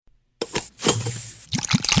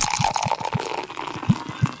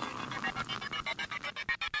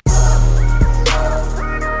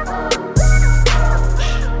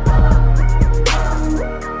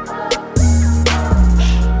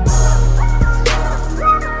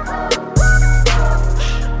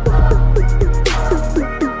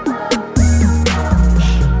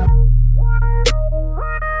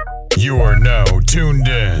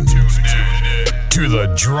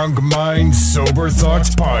Drunk Mind, Sober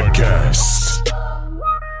Thoughts Podcast.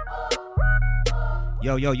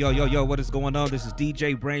 Yo, what is going on? This is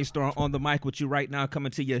DJ Brainstorm on the mic with you right now,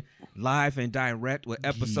 coming to you live and direct with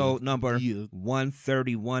episode number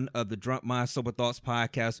 131 of the Drunk Mind, Sober Thoughts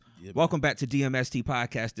Podcast. Welcome back to DMST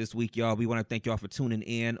Podcast this week, y'all. We want to thank y'all for tuning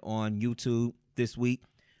in on YouTube this week.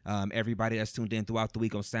 Everybody that's tuned in throughout the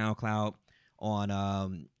week on SoundCloud,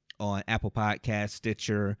 on Apple Podcasts,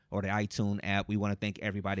 Stitcher, or the iTunes app. We want to thank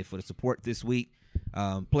everybody for the support this week.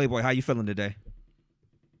 Playboy, how you feeling today?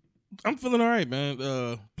 I'm feeling all right, man.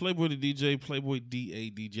 Playboy the DJ, Playboy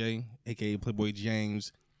D-A-DJ, a.k.a. Playboy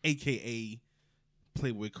James, a.k.a.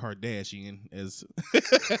 Playboy Kardashian, as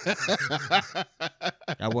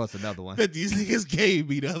That was another one. that these niggas gave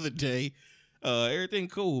me the other day. Everything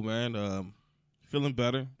cool, man. Feeling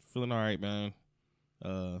better. Feeling all right, man.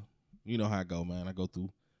 You know how I go, man. I go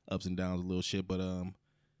through ups and downs, a little shit, but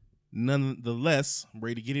nonetheless, I'm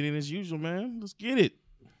ready to get it in as usual, man. Let's get it.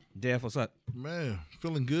 Dev, what's up? Man,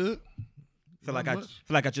 feeling good. Feel like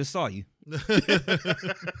I just saw you.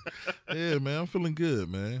 Yeah, man, I'm feeling good,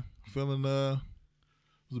 man. Feeling it was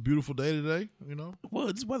a beautiful day today, you know. Well,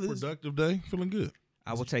 this weather is Productive day, feeling good.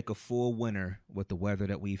 I will take a full winter with the weather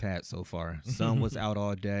that we've had so far. Sun was out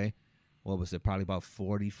all day. What was it? Probably about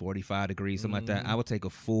 40, 45 degrees, something like that. I would take a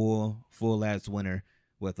full ass winter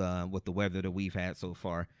with the weather that we've had so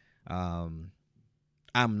far.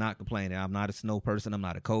 I'm not complaining. I'm not a snow person. I'm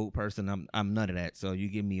not a cold person. I'm none of that. So you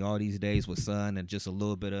give me all these days with sun and just a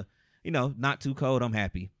little bit of, not too cold. I'm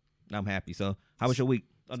happy. So how was your week?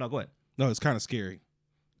 Oh, no, go ahead. No, it's kind of scary.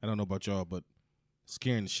 I don't know about y'all, but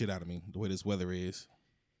scaring the shit out of me, the way this weather is.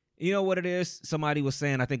 You know what it is? Somebody was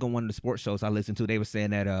saying, I think on one of the sports shows I listened to, they were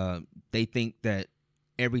saying that they think that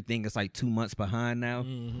everything is like 2 months behind now.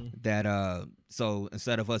 That so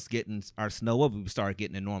instead of us getting our snow up, we start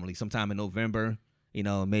getting it normally sometime in November.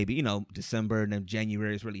 Maybe, December, and then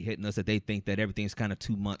January is really hitting us, that they think that everything's kind of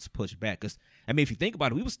 2 months pushed back. Because, if you think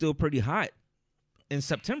about it, we were still pretty hot in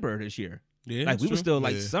September this year. Yeah, like, we were still,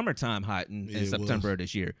 Yeah. Summertime hot in It September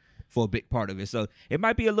this year for a big part of it. So, it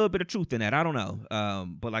might be a little bit of truth in that. I don't know.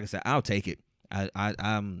 But like I said, I'll take it.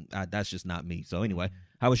 That's just not me. So, anyway,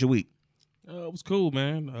 how was your week? It was cool,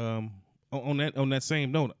 man. On that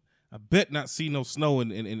same note, I bet not see no snow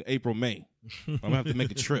in April, May. I'm gonna have to make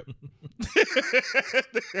a trip.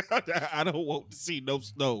 I don't want to see no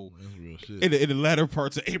snow That's real shit. in the latter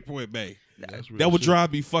parts of April and May. That's real That would shit.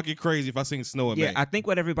 drive me fucking crazy if I seen snow in Yeah, May. I think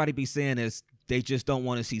what everybody be saying is they just don't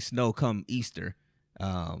want to see snow come Easter.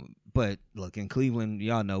 But look, in Cleveland,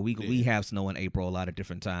 y'all know we have snow in April a lot of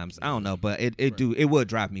different times. I don't know, but it would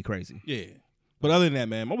drive me crazy. Yeah, but other than that,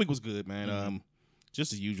 man, my week was good, man.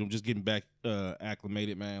 Just as usual, just getting back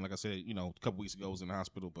acclimated, man. Like I said, a couple weeks ago I was in the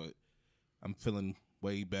hospital, but I'm feeling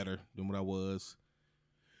way better than what I was.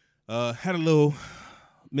 Had a little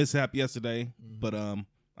mishap yesterday, but I'm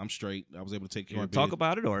straight. I was able to take care You of want it. to talk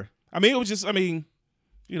about it, or? It was just, it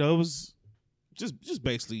was just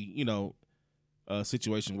basically, a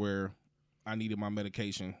situation where I needed my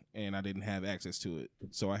medication and I didn't have access to it.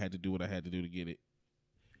 So I had to do what I had to do to get it.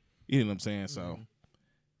 You know what I'm saying? So,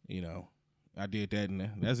 I did that and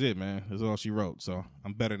that's it, man. That's all she wrote. So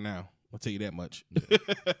I'm better now. I'll tell you that much.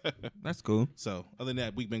 That's cool. So other than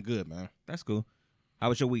that, we've been good, man. That's cool. How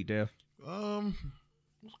was your week, Dev? It was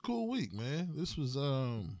a cool week, man. This was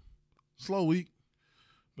slow week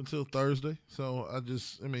until Thursday. So it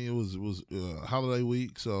was holiday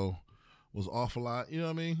week, so it was off a lot. You know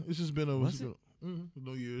what I mean? It's just been New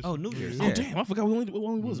Year's. Oh, New Year's. Yeah. Yeah. Oh damn, I forgot we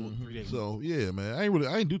only was 3 days. So yeah, man,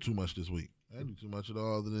 I ain't do too much this week. I didn't do too much at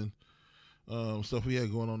all other than stuff we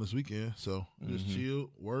had going on this weekend. So just chilled,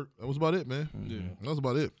 work. That was about it, man. Yeah. That was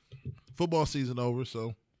about it. Football season over,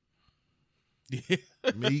 so Yeah.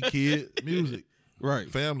 me, kid, music, Right.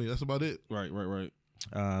 family. That's about it. Right.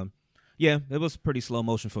 Yeah, it was pretty slow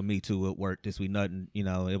motion for me too at work this week. Nothing,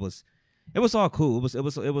 it was all cool. It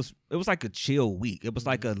was like a chill week. It was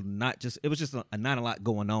like not a lot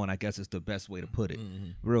going on, I guess is the best way to put it.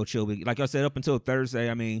 Real chill week. Like I said, up until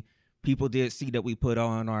Thursday, people did see that we put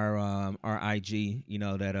on our IG,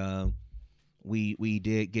 that we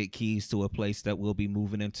did get keys to a place that we'll be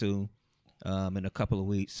moving into in a couple of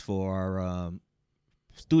weeks for our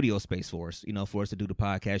studio space for us, for us to do the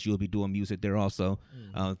podcast. You'll be doing music there also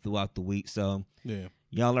throughout the week. So Yeah.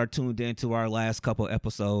 y'all are tuned into our last couple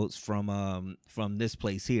episodes from this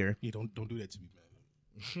place here. Yeah. Don't do that to me,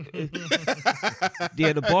 man.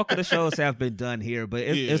 Yeah, the bulk of the shows have been done here, but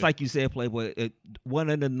Yeah. it's like you said, Playboy. One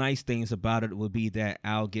of the nice things about it would be that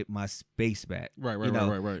I'll get my space back. Right, you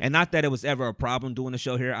know? right. And not that it was ever a problem doing the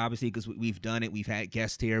show here, obviously, because we've done it. We've had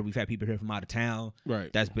guests here. We've had people here from out of town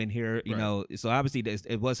Right. that's been here. You Right. know, so obviously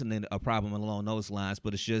it wasn't a problem along those lines,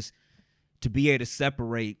 but it's just to be able to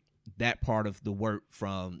separate that part of the work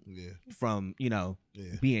from you know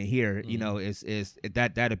being here. You know, is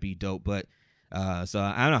that'd be dope. But so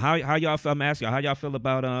I don't know how y'all feel. I'm asking y'all how y'all feel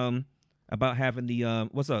about having the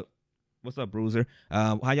what's up Bruiser,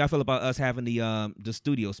 how y'all feel about us having the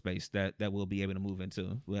studio space that we'll be able to move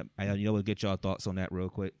into. We'll get y'all thoughts on that real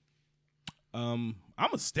quick. I'm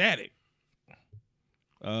ecstatic.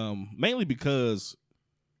 Mainly because,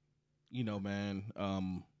 you know, man,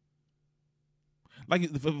 like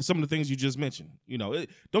some of the things you just mentioned, you know,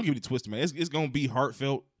 don't get me twisted, man. It's gonna be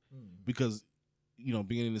heartfelt because, you know,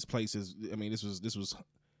 being in this place is, I mean, this was,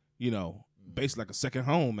 you know, basically like a second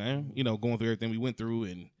home, man. You know, going through everything we went through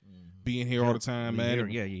and being here all the time, man. You're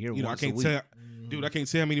here. You know, I once a can't week. tell, dude. I can't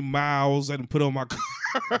tell how many miles I done put on my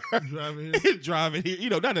car driving here. You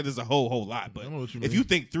know, not that it's a whole lot, but I know what you if mean. you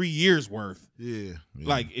think 3 years worth, yeah.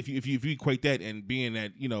 like if you equate that and being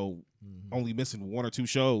that, you know, only missing 1 or 2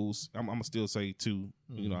 shows, I'm gonna still say 2.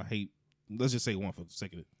 You know, I hate. Let's just say 1 for the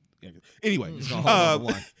sake of it. Anyway, Hold on to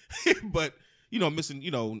 1. but you know, missing, you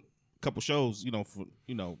know, a couple shows, you know, for,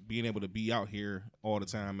 you know, being able to be out here all the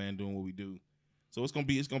time, man, doing what we do. So it's gonna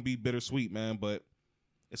be bittersweet, man. But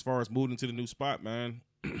as far as moving to the new spot, man,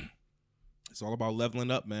 it's all about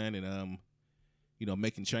leveling up, man, and you know,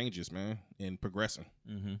 making changes, man, and progressing.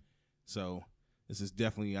 Mm-hmm. So this is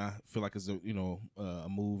definitely, I feel like it's a, you know, a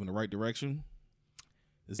move in the right direction.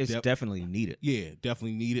 It's definitely needed. Yeah,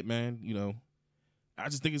 definitely needed, man. You know, I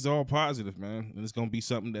just think it's all positive, man, and it's gonna be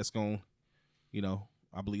something that's gonna, you know,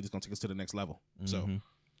 I believe it's gonna take us to the next level. So, Mm-hmm.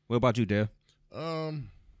 What about you, Dale?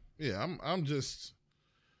 Yeah,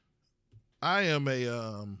 I am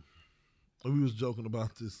a we was joking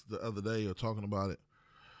about this the other day or talking about it.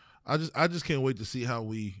 I just can't wait to see how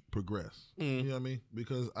we progress. You know what I mean?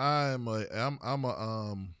 Because I'm a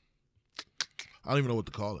I don't even know what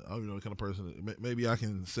to call it. I don't even know what kind of person. Maybe I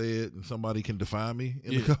can say it and somebody can define me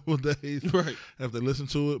in a couple of days, right? If they listen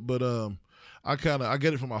to it. But I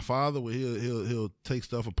get it from my father where he'll take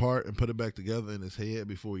stuff apart and put it back together in his head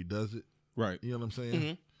before he does it. Right. You know what I'm saying?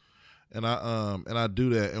 Mm-hmm. And I do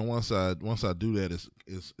that, and once I do that,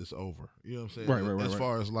 it's over. You know what I'm saying? Right. As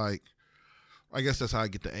far as like, I guess that's how I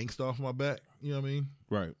get the angst off my back. You know what I mean?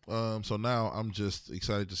 Right. So now I'm just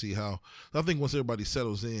excited to see how. I think once everybody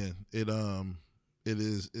settles in,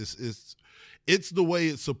 it's the way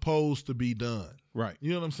it's supposed to be done. Right.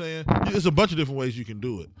 You know what I'm saying? There's a bunch of different ways you can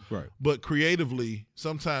do it. Right. But creatively,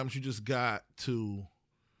 sometimes you just got to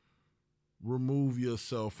remove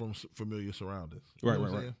yourself from familiar surroundings. You know what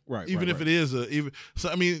I'm saying? Right. Even if it is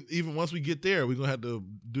even once we get there, we're gonna have to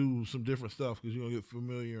do some different stuff because you're gonna get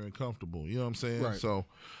familiar and comfortable. You know what I'm saying? Right. So,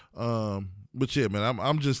 but yeah, man,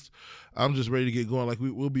 I'm just ready to get going. Like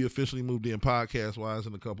we'll be officially moved in podcast wise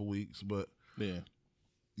in a couple weeks, but yeah,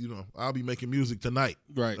 you know, I'll be making music tonight.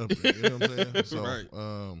 Right. Up there, you know what I'm saying? So, right.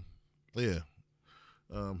 Yeah.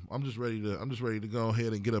 I'm just ready to go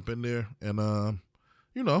ahead and get up in there and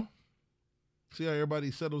you know, see how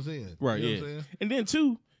everybody settles in. Right. You know Yeah. what I'm saying? And then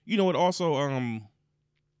too, you know, it also and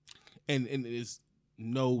it's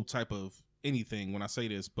no type of anything when I say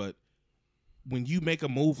this, but when you make a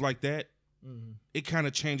move like that, it kind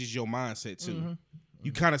of changes your mindset too.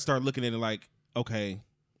 You kind of start looking at it like, okay,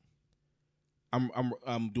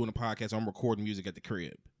 I'm doing a podcast, I'm recording music at the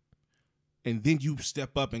crib. And then you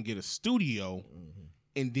step up and get a studio,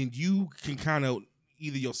 and then you can kind of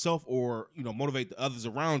either yourself or, you know, motivate the others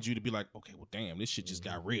around you to be like, okay, well, damn, this shit just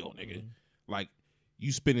got real, nigga. Like,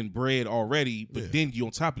 you spending bread already, but then you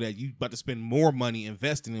on top of that, you about to spend more money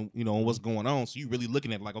investing in, you know, what's going on. So you really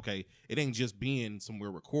looking at it like, okay, it ain't just being somewhere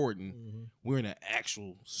recording. We're in an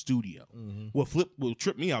actual studio. What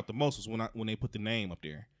tripped me out the most was when they put the name up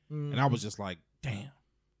there. And I was just like, damn,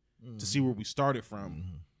 to see where we started from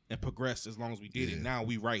and progressed as long as we did it. Now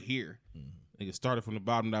we right here. Nigga started from the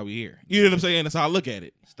bottom, now we here. You know what I'm saying? That's how I look at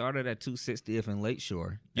it. Started at 260th and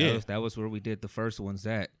Lakeshore. That was where we did the first ones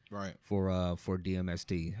at. Right. For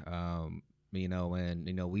DMST. You know, and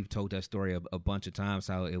you know, we've told that story a bunch of times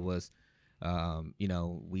how it was you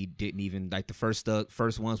know, we didn't even like the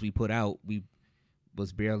first ones we put out, we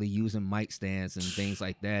was barely using mic stands and things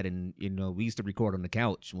like that, and you know, we used to record on the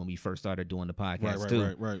couch when we first started doing the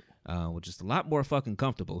podcast Right. Which is a lot more fucking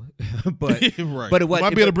comfortable. but right. but it was,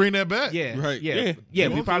 might be able to bring that back. Yeah, Right. Yeah.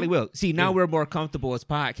 We probably will. See, now we're more comfortable as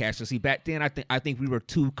podcasters. See, back then I think we were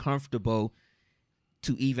too comfortable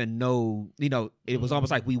to even know, it was almost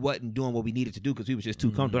like we wasn't doing what we needed to do because we was just too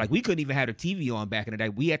comfortable. Like, we couldn't even have the TV on back in the day.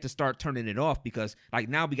 We had to start turning it off because, like,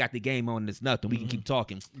 now we got the game on and it's nothing. We can keep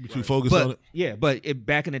talking. You too focused on it. Yeah, but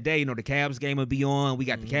back in the day, the Cavs game would be on. We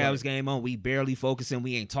got the Cavs game on. We barely focusing.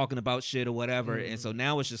 We ain't talking about shit or whatever. And so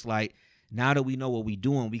now it's just like, now that we know what we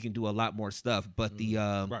doing, we can do a lot more stuff. But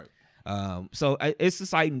so it's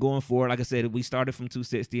exciting going forward. Like I said, we started from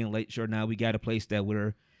 260 in Lakeshore. Now we got a place that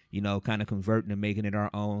we're kind of converting and making it our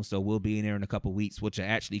own. So we'll be in there in a couple of weeks, which will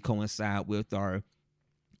actually coincide with our,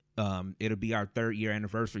 it'll be our 3rd year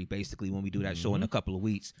anniversary, basically, when we do that show in a couple of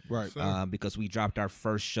weeks. Right. Because we dropped our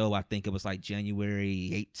first show, I think it was like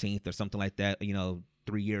January 18th or something like that,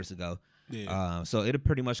 3 years ago. Yeah. So it'll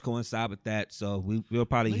pretty much coincide with that. So we'll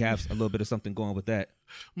probably have a little bit of something going with that.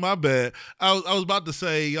 My bad. I was about to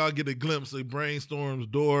say y'all get a glimpse of Brainstorm's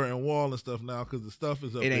door and wall and stuff now because the stuff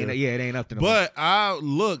is up there. It ain't up to the But I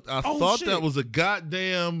looked. I thought shit. that was a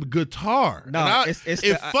goddamn guitar. No,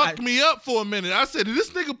 it fucked me up for a minute. I said, "Did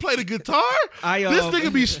this nigga play the guitar? This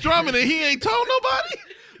nigga be strumming and he ain't told nobody."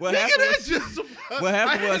 What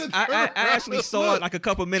happened was I actually saw it like a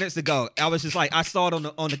couple minutes ago. I was just like, I saw it on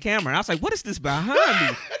the camera, and I was like, "What is this behind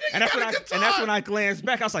me?" And that's when I glanced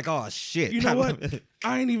back. I was like, "Oh shit!" You know what?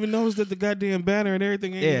 I ain't even noticed that the goddamn banner and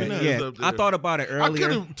everything ain't even up. It's up there. I thought about it earlier. I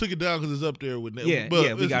could have took it down because it's up there with we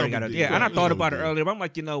got it. Yeah, and I thought about it earlier, but I'm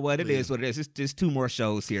like, you know what? It is what it is. It's just 2 more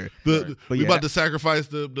shows here. We about to sacrifice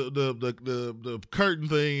the curtain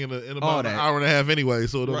thing in about an hour and a half anyway,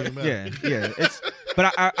 so it don't even matter. Yeah.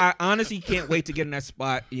 But I honestly can't wait to get in that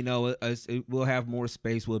spot. We'll have more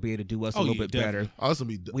space. We'll be able to do us a little bit better.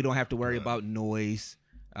 We don't have to worry about noise.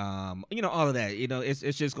 All of that.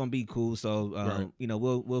 It's just gonna be cool. So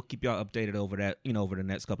we'll keep y'all updated over that. Over the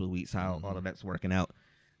next couple of weeks, how all of that's working out.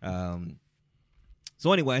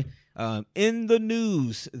 So anyway, in the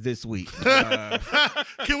news this week, can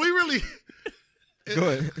we really go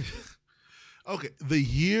ahead? Okay, the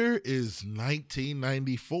year is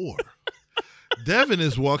 1994. Devin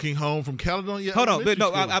is walking home from Caledonia. Hold on,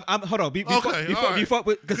 hold on. Before,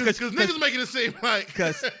 because niggas making it seem like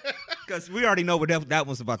because we already know what that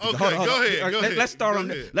one's about. Okay, hold on. Go ahead. Let's start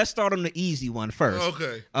on the easy one first.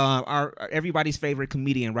 Okay. Our everybody's favorite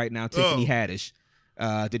comedian right now, Tiffany Haddish.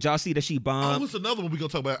 Did y'all see that she bombed? What's another one we gonna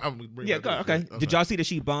talk about? I'm gonna bring okay. Did y'all see that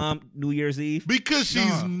she bombed New Year's Eve? Because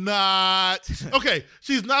she's not okay.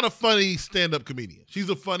 She's not a funny stand-up comedian. She's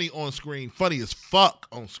a funny on screen, funny as fuck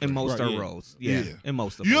on screen. In most of her roles, in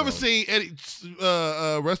most of. You ever seen Eddie?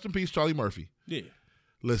 Rest in peace, Charlie Murphy. Yeah.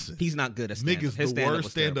 Listen, he's not good at stand-up. Nigga's the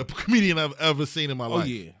worst stand-up comedian I've ever seen in my life.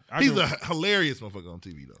 Yeah, he's a hilarious motherfucker on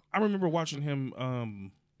TV though. I remember watching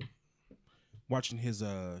him. Watching his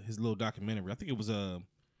little documentary. I think it was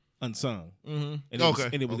Unsung. Mm-hmm.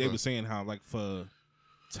 And they were saying how like for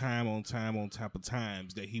time on top of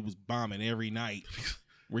times that he was bombing every night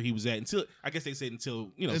where he was at until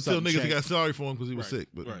niggas changed. Got sorry for him because he was sick.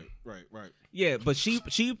 But right. Yeah, but she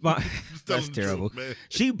that's terrible. Truth,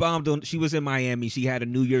 she bombed she was in Miami. She had a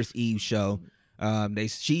New Year's Eve show.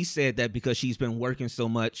 She said that because she's been working so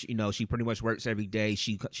much, she pretty much works every day.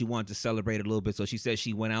 She wanted to celebrate a little bit, so she said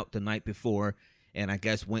she went out the night before and I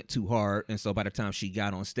guess went too hard, and so by the time she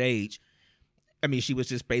got on stage, she was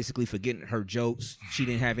just basically forgetting her jokes. She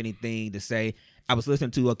didn't have anything to say. I was listening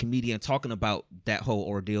to a comedian talking about that whole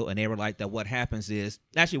ordeal, and they were like that. What happens is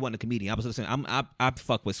actually it wasn't a comedian. I was listening. I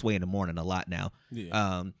fuck with Sway in the Morning a lot now.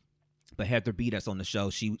 Yeah. But Heather B, that's on the show,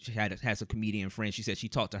 she has a comedian friend. She said she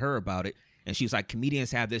talked to her about it. And she was like,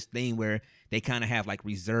 comedians have this thing where they kind of have like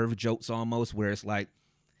reserved jokes almost, where it's like,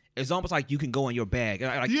 it's almost like you can go in your bag.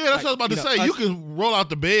 Like, that's what I was about to say. You can roll out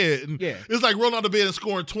the bed. And it's like rolling out the bed and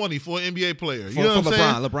scoring 20 for an NBA player. You know what I'm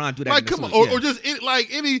saying? LeBron do that. Like, come on. Or just you'd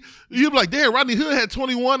be like, damn, Rodney Hood had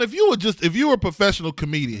 21. If you were a professional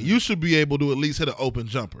comedian, you should be able to at least hit an open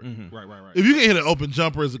jumper. Mm-hmm. Right. If you can hit an open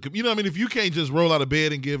jumper as if you can't just roll out of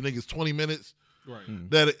bed and give niggas 20 minutes. Right.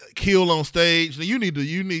 That kill on stage. You need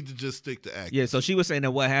to just stick to acting. Yeah, so she was saying that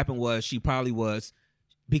what happened was she probably was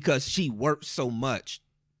because she worked so much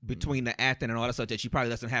between the acting and all that stuff that she probably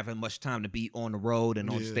doesn't have as much time to be on the road and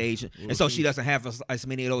on stage, and so she doesn't have as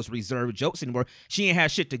many of those reserved jokes anymore. She ain't had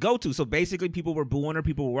shit to go to, so basically people were booing her,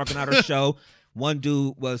 people were working out her show. One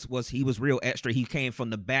dude was real extra. He came from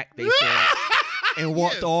the back, they said. And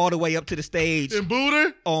walked all the way up to the stage and booed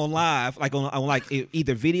her on live, like on like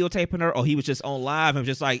either videotaping her or he was just on live and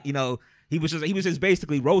just like he was just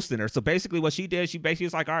basically roasting her. So basically, what she did, she basically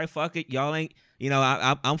was like, "All right, fuck it, y'all ain't,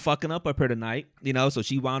 I'm fucking up here tonight, So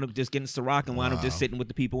she wound up just getting Ciroc and wound up just sitting with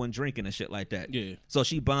the people and drinking and shit like that. Yeah. So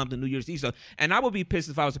she bombed the New Year's Eve stuff, and I would be pissed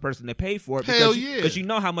if I was the person that paid for it Hell because you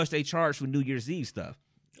know how much they charge for New Year's Eve stuff.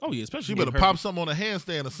 Oh yeah, especially She better pop something on a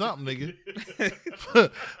handstand or something,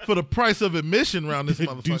 nigga. for the price of admission around this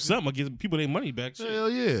motherfucker. do something, give people their money back. Shit. Hell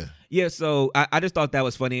yeah. Yeah, so I just thought that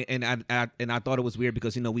was funny, and I thought it was weird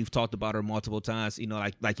because we've talked about her multiple times.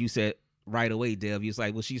 Like you said right away, Dev. You're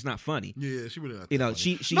like, well, she's not funny. Yeah, she really not.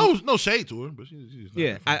 Funny. She no shade to her, but she's not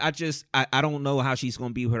yeah. funny. I don't know how she's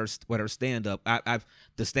gonna be with her stand up.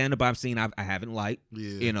 The stand up I've seen I haven't liked.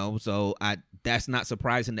 Yeah. So that's not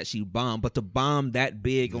surprising that she bombed, but to bomb that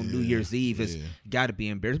big on New Year's Eve has got to be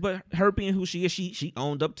embarrassed. But her being who she is, she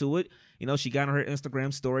owned up to it. She got on her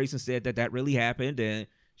Instagram stories and said that really happened, and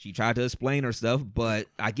she tried to explain her stuff. But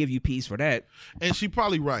I give you peace for that. And she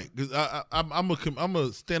probably right because I'm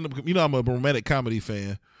a stand up. I'm a romantic comedy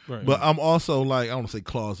fan, Right. but I'm also like, I don't want to say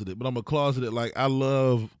closeted, but I'm a closeted. Like, I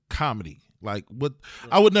love comedy. Like, what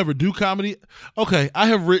I would never do comedy. Okay, I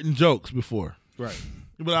have written jokes before, Right.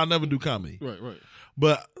 but I'll never do comedy. Right.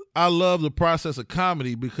 But I love the process of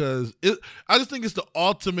comedy because I just think it's the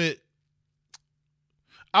ultimate.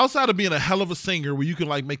 Outside of being a hell of a singer, where you can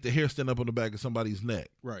like make the hair stand up on the back of somebody's neck,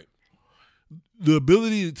 Right. the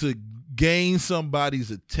ability to gain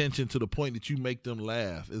somebody's attention to the point that you make them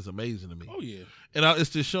laugh is amazing to me. Oh yeah. And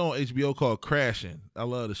it's this show on HBO called Crashing. I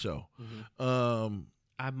love the show. Mm-hmm.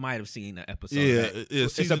 I might have seen an episode. Yeah, of that. yeah,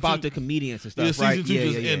 It's season about two- the comedians and stuff, Yeah, season right? 2 yeah,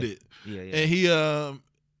 just yeah, ended. Yeah, yeah. And he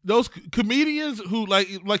those comedians who like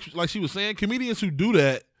she was saying, comedians who do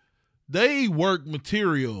that, they work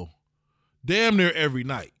material damn near every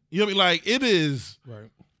night. You know what I mean? Like, it is. Right.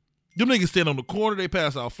 Them niggas stand on the corner, they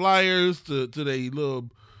pass out flyers to they little,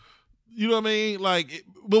 you know what I mean? Like,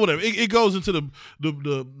 but whatever. It goes into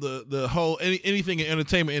the whole anything in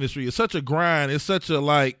entertainment industry. It's such a grind. It's such a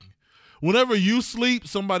like, whenever you sleep,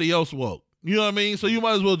 somebody else woke. You know what I mean? So you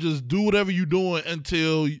might as well just do whatever you're doing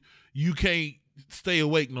until you can't stay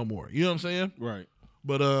awake no more. You know what I'm saying? Right.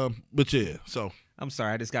 But yeah. So I'm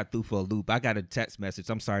sorry, I just got through for a loop. I got a text message.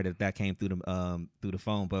 I'm sorry that came through the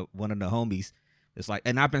phone, but one of the homies, it's like,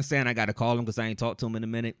 and I've been saying I got to call him because I ain't talked to him in a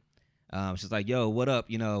minute. She's like, "Yo, what up?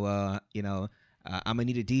 I'm gonna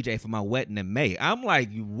need a DJ for my wedding in May." I'm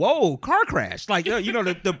like, "Whoa, car crash!" Like,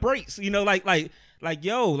 the brakes.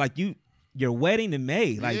 Your wedding in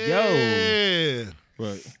May. Like, yeah.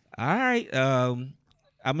 Right. all right.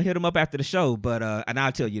 I'm gonna hit him up after the show, but and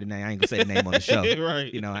I'll tell you the name. I ain't gonna say the name on the show.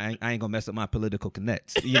 Right. I ain't gonna mess up my political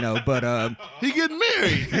connects. But He getting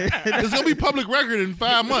married. It's gonna be public record in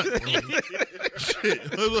 5 months. Shit.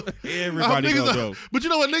 Everybody gonna know. But you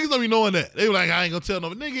know what? Niggas don't be knowing that. They were like, I ain't gonna tell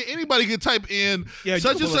no. Nigga, anybody can type in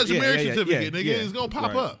such and such marriage certificate. Nigga, it's gonna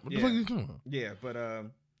pop up. What the fuck you talking about? yeah, but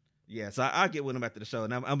so I'll get with him after the show,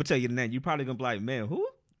 and I'm gonna tell you the name. You probably gonna be like, man, who?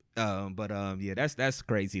 That's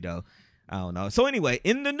crazy though. I don't know. So anyway,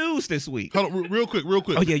 in the news this week. Hold on, real quick.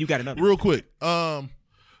 Oh yeah, you got another. Real quick.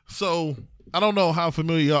 So I don't know how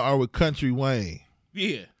familiar y'all are with Country Wayne.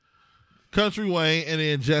 Yeah. Country Wayne and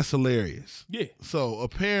then Jess Hilarious. Yeah. So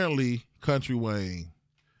apparently Country Wayne,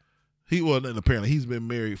 he's been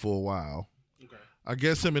married for a while. Okay. I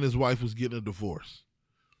guess him and his wife was getting a divorce.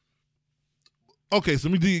 Okay, so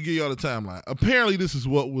let me give y'all the timeline. Apparently this is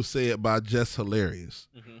what was said by Jess Hilarious.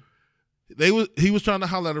 Mm-hmm. He was trying to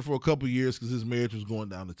holler at her for a couple years because his marriage was going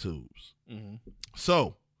down the tubes. Mm-hmm.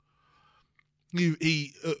 So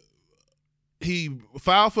he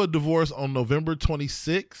filed for a divorce on November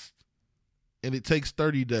 26th, and it takes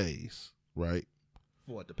 30 days, right?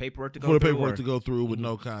 For the paperwork to go for the through? paperwork to go through with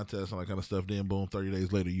no contest and that kind of stuff. Then boom, 30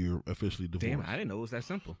 days later, you're officially divorced. Damn, I didn't know it was that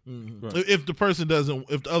simple. Mm-hmm. Right. If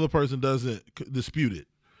the other person doesn't dispute it,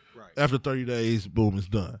 Right. after 30 days, boom, it's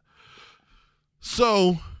done.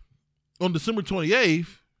 So on December 28th,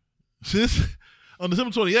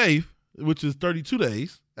 which is 32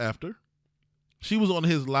 days after, she was on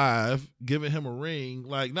his live giving him a ring,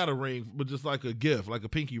 like not a ring, but just like a gift, like a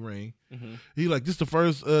pinky ring. Mm-hmm. He like, this the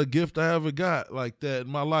first gift I ever got like that in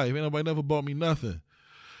my life. Ain't nobody never bought me nothing.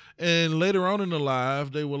 And later on in the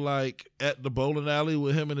live, they were like at the bowling alley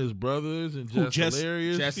with him and his brothers and Jess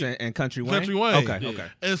Hilarious. Jess and Country Wayne? Country Wayne. Okay, Yeah. okay.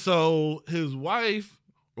 And so his wife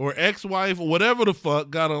or ex-wife or whatever the fuck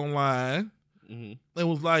got online Mm-hmm. and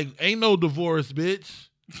was like, ain't no divorce, bitch.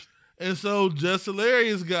 And so Jess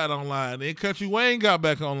Hilarious got online and Country Wayne got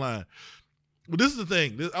back online. But this is the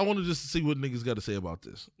thing. I want to just see what niggas got to say about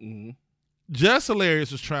this. Mm-hmm. Jess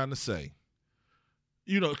Hilarious was trying to say,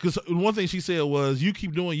 because one thing she said was, you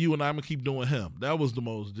keep doing you and I'm going to keep doing him. That was the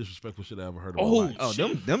most disrespectful shit I ever heard of. Oh, my life. Oh,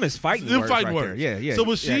 them is fighting Them words fighting right words. there. Yeah. So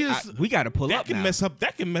what she is- we got to pull That up can now.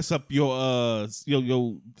 mess up your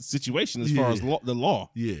situation as far as the law.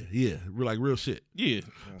 Yeah. Like real shit. Yeah.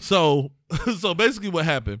 So basically what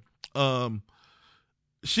happened,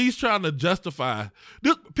 she's trying to justify.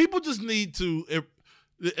 People just need to.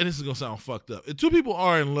 and this is gonna sound fucked up. If two people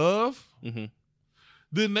are in love, Mm-hmm.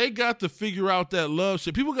 then they got to figure out that love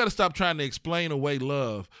shit. People got to stop trying to explain away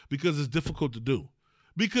love because it's difficult to do.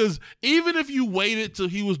 Because even if you waited till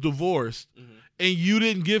he was divorced and you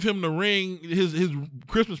didn't give him the ring, his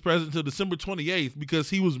Christmas present until December 28th because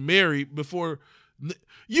he was married before,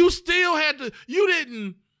 you still had to. You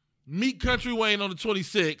didn't meet Country Wayne on the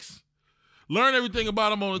 26th. Learn everything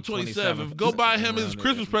about him on the 27th. Go buy him his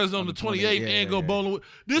Christmas present on the 28th and go bowling with.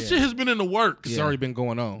 This shit has been in the works. It's already been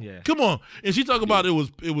going on. Yeah. Come on. And she talking about it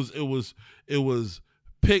was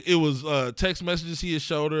text messages he had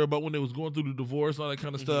showed her about when they was going through the divorce, all that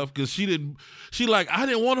kind of stuff. Because I didn't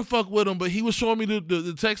want to fuck with him, but he was showing me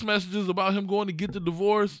the text messages about him going to get the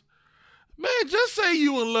divorce. Man, just say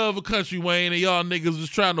you in love with Country Wayne and y'all niggas was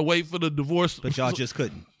trying to wait for the divorce. But y'all just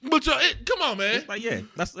couldn't. But y'all, come on, man. It's like, yeah,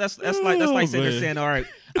 that's like saying, all right,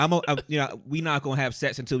 we not gonna have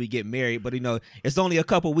sex until we get married, but it's only a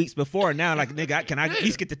couple weeks before now. Like, nigga, can I at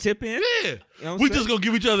least get the tip in? Yeah, You know what I'm we saying? just gonna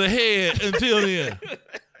give each other head until then. You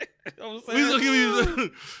know what I'm We saying? gonna give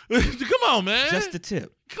you. Come on, man. Just the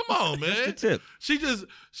tip. Come on, man. Just the tip.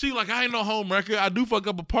 She like, I ain't no home wrecker. I do fuck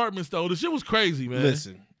up apartments though. The shit was crazy, man.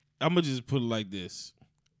 Listen, I'm gonna just put it like this.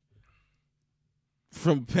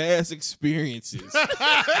 From past experiences,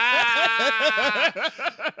 I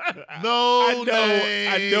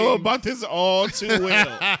know about this all too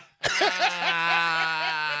well.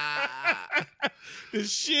 The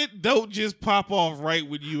shit don't just pop off right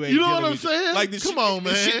when you ain't. You know what dealing I'm with saying? Like Come on,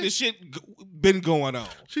 man. The shit been going on.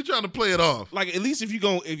 She trying to play it off. Like, at least if you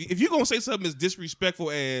gonna say something as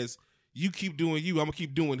disrespectful as you keep doing you, I'm gonna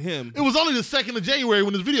keep doing him. It was only the 2nd of January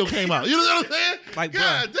when this video came out. You know what I'm saying? Like,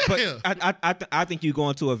 God bruh, damn. but I think you're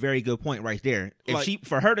going to a very good point right there. Like-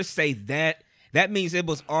 For her to say that means it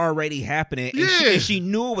was already happening, and, Yeah. she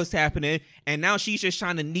knew it was happening, and now she's just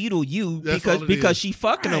trying to needle you That's all it because is. she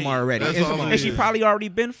fucking him already, That's and, all it and she is. probably already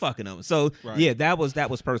been fucking him. So Right. yeah, that was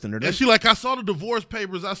personal. And she like, I saw the divorce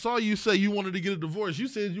papers. I saw you say you wanted to get a divorce. You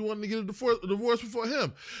said you wanted to get a divorce before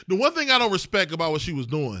him. The one thing I don't respect about what she was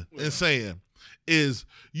doing and saying is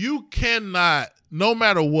you cannot, no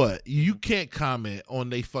matter what, you can't comment on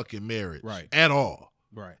they fucking marriage at all.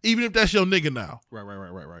 Right. Even if that's your nigga now.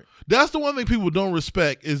 Right. That's the one thing people don't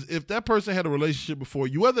respect is if that person had a relationship before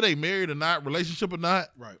you, whether they married or not, relationship or not,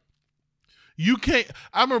 Right. you can't.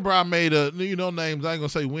 I remember I made names, I ain't gonna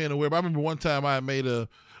say when or where, but I remember one time I made a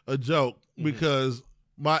joke because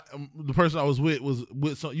the person I was with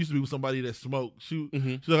used to be with somebody that smoked. She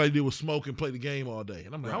all I did was smoke and play the game all day.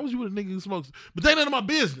 And I'm like, how was you with a nigga who smokes? But that ain't none of my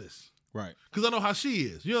business. Right. Because I know how she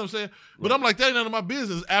is. You know what I'm saying? But I'm like, that ain't none of my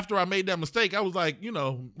business. After I made that mistake, I was like,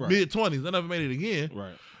 mid-20s. I never made it again.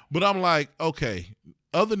 Right. But I'm like, okay,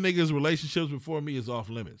 other niggas' relationships before me is off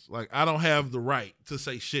limits. Like, I don't have the right to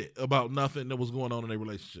say shit about nothing that was going on in their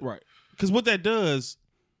relationship. Right. Because what that does,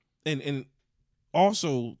 and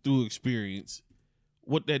also through experience,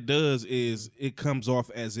 what that does is it comes off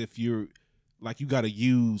as if you're like you got to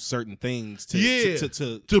use certain things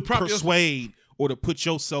to persuade or to put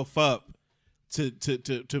yourself up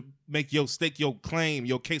to make your stake your claim,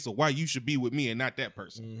 your case of why you should be with me and not that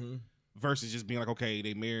person. Versus just being like, okay,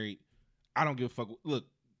 they married. I don't give a fuck. Look,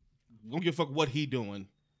 don't give a fuck what he doing.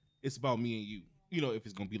 It's about me and you. You know, if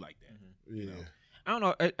it's gonna be like that. Yeah. You know? I don't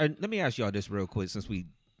know. Let me ask y'all this real quick since we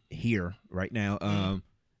here right now.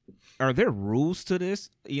 Are there rules to this?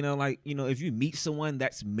 If you meet someone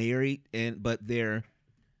that's married but they're,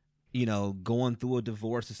 going through a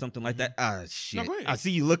divorce or something like that. Ah, shit. No, go ahead. I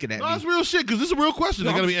see you looking at No, me. it's real shit because this is a real question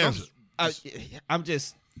that got to be answered. I'm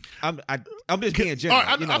just being general. All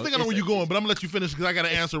right, I think I know where you're going, but I'm going to let you finish because I got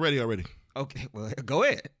an answer ready already. Okay, well, go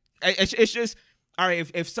ahead. It's just, all right,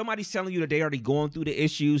 if somebody's telling you that they already going through the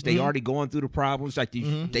issues, they already going through the problems, like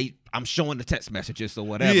I'm showing the text messages or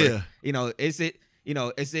whatever. Yeah. Is it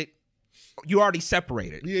you already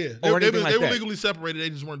separated? Yeah. Or They anything were like that. legally separated. They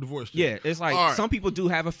just weren't divorced. Yeah, it's like All right. some people do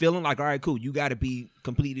have a feeling like, all right, cool, you got to be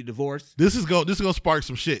completely divorced. This is going to spark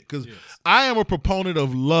some shit because I am a proponent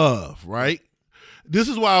of love, right? This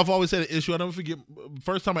is why I've always had an issue. I never forget,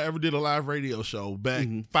 first time I ever did a live radio show back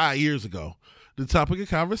 5 years ago, the topic of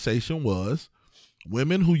conversation was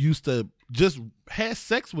women who used to just had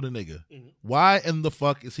sex with a nigga. Why in the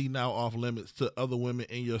fuck is he now off limits to other women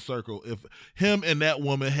in your circle if him and that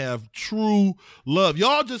woman have true love?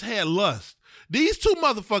 Y'all just had lust. These two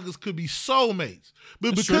motherfuckers could be soulmates.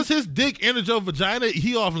 But because his dick enters your vagina,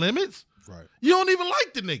 he off limits? Right. You don't even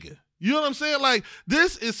like the nigga. You know what I'm saying? Like,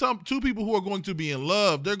 this is two people who are going to be in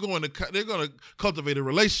love. They're going to cultivate a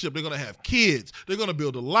relationship. They're going to have kids. They're going to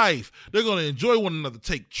build a life. They're going to enjoy one another,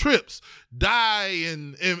 take trips, die,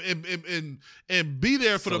 and be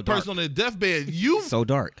there for the person on their deathbed. So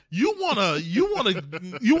dark. You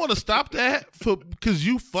wanna stop that because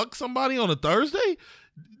you fuck somebody on a Thursday?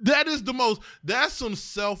 That's some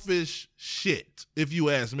selfish shit, if you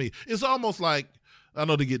ask me. It's almost like, I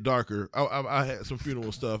know to get darker. I had some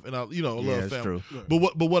funeral stuff, and I love family. True.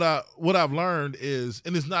 But what I've learned is,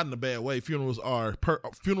 and it's not in a bad way. Funerals are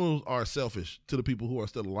selfish to the people who are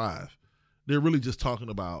still alive. They're really just talking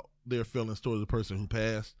about their feelings towards the person who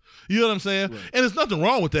passed. You know what I'm saying? Right. And there's nothing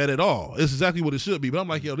wrong with that at all. It's exactly what it should be. But I'm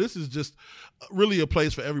like, this is just really a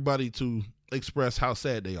place for everybody to express how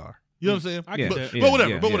sad they are. You know what I'm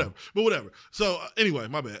saying? But whatever. So anyway,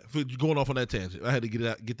 my bad for going off on that tangent. I had to get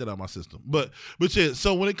that out of my system. But yeah.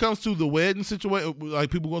 So when it comes to the wedding situation,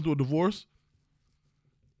 like people going through a divorce,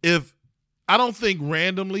 I don't think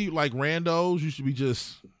randomly, like randos, you should be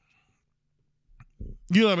just,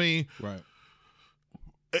 you know what I mean? Right.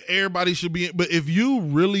 Everybody should be. But if you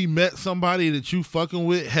really met somebody that you fucking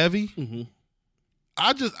with heavy, mm-hmm.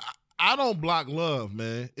 I don't block love,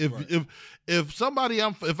 man. If somebody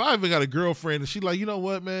if I even got a girlfriend and she like, you know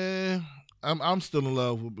what, man, I'm still in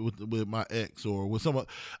love with my ex or with someone,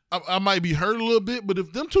 I might be hurt a little bit, but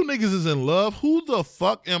if them two niggas is in love, who the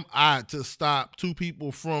fuck am I to stop two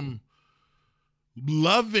people from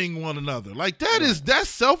loving one another? Like that's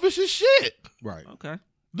selfish as shit. Right. Okay.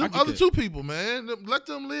 Them other two people, man, let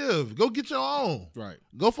them live. Go get your own. Right.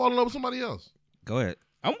 Go fall in love with somebody else. Go ahead.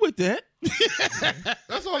 I'm with that.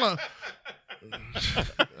 That's all I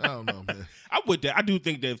don't know, man. I'm with that. I do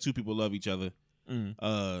think that if two people love each other,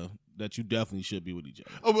 that you definitely should be with each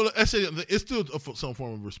other. Oh, well, I say it's still some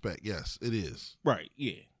form of respect. Yes, it is. Right.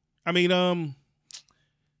 Yeah. I mean, I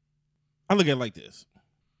look at it like this.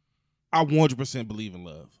 I 100% believe in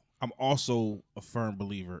love. I'm also a firm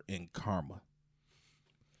believer in karma.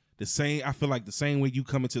 I feel like the same way you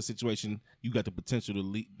come into a situation, you got the potential to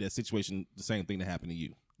lead that situation, the same thing that happened to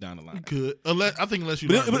you down the line. You could, unless you.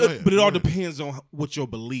 But it all depends on what your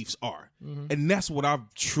beliefs are, and that's what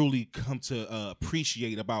I've truly come to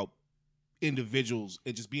appreciate about individuals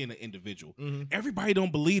and just being an individual. Mm-hmm. Everybody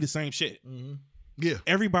don't believe the same shit. Mm-hmm. Yeah,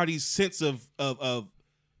 everybody's sense of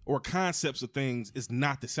or concepts of things is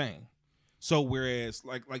not the same. So whereas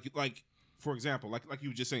like for example, like you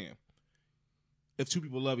were just saying. If two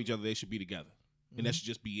people love each other, they should be together, and that should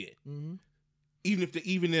just be it. Mm-hmm.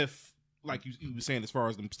 Even if, like you were saying, as far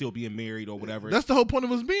as them still being married or whatever, that's the whole point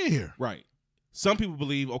of us being here, right? Some people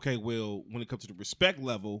believe, okay, well, when it comes to the respect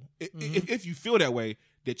level, if you feel that way,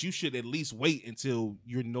 that you should at least wait until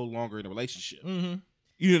you're no longer in a relationship. Mm-hmm.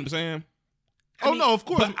 You know what I'm saying? No, of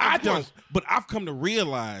course, but I don't. But I've come to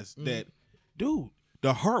realize that, dude.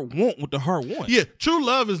 The heart want what the heart wants. Yeah, true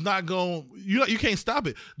love is not going. You can't stop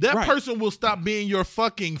it. That person will stop being your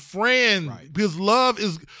fucking friend because love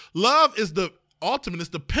is the ultimate. It's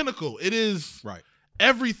the pinnacle. It is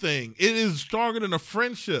everything. It is stronger than a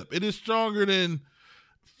friendship. It is stronger than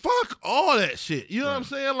fuck all that shit. You know what I'm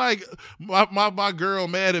saying? Like my girl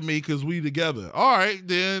mad at me because we together. All right,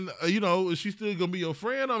 then is she still gonna be your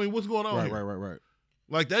friend? I mean, what's going on? Right.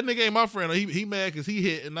 Like, that nigga ain't my friend. He mad because he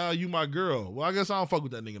hit, and now you my girl. Well, I guess I don't fuck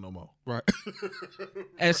with that nigga no more. Right.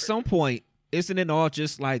 At some point, isn't it all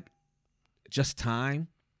just time?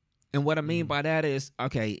 And what I mean by that is,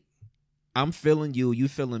 okay, I'm feeling you, you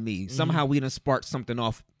feeling me. Somehow we done sparked something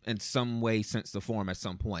off in some way, sense or form at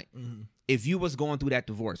some point. Mm-hmm. If you was going through that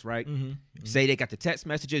divorce, right? Mm-hmm. Say they got the text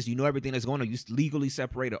messages, you know everything that's going on, you legally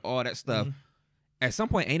separated, all that stuff. At some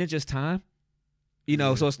point, ain't it just time?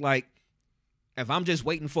 So it's like, if I'm just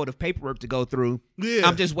waiting for the paperwork to go through,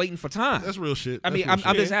 I'm just waiting for time. That's real shit. I'm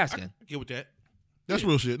just asking. I get with that. That's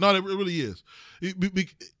real shit. No, it really is.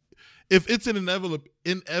 If it's an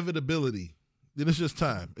inevitability, then it's just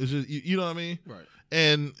time. It's just you know what I mean? Right.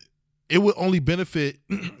 And it would only benefit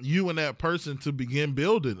you and that person to begin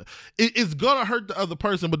building. It's gonna hurt the other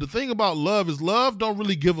person, but the thing about love is love don't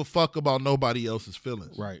really give a fuck about nobody else's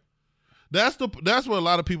feelings. Right. That's where a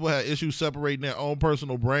lot of people have issues separating their own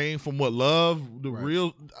personal brain from what love,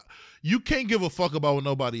 real. You can't give a fuck about what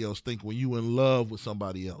nobody else think when you in love with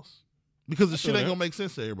somebody else, because the shit ain't gonna make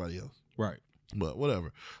sense to everybody else. Right. But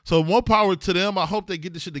whatever. So more power to them. I hope they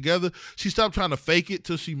get this shit together. She stopped trying to fake it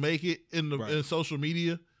till she make it in social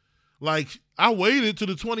media. Like, I waited to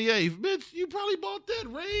the 28th. Bitch, you probably bought that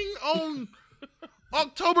ring on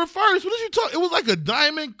October 1st. What did you talk? It was like a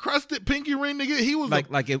diamond crusted pinky ring, nigga. He was it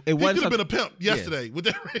he wasn't could have been a pimp yesterday with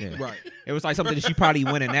that ring. Yeah. Right. It was like something that she probably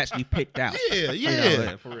went and actually picked out. Yeah, You know,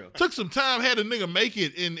 yeah. for real. Took some time, had a nigga make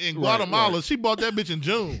it in Guatemala. right. She bought that bitch in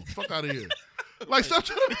June. Fuck out of here. Like, stop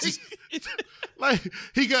trying to make, like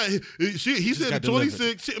he said got the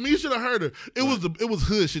 26. I mean, you should have heard her. It was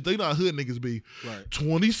hood shit. You know how hood niggas be. Right.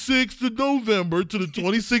 26th of November to the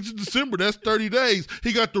 26th of December. That's 30 days.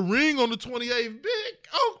 He got the ring on the 28th. Big.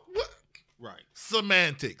 Oh, what? Right.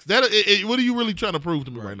 Semantics. What are you really trying to prove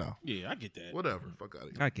to me right now? Yeah, I get that. Whatever. Fuck out of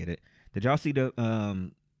here. I get it. Did y'all see the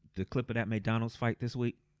clip of that McDonald's fight this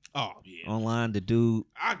week Oh yeah. online? The dude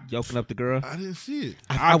I yoking up the girl. I didn't see it.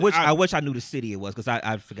 I wish I knew the city it was because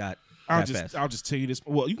I forgot. I'll that fast. just tell you this.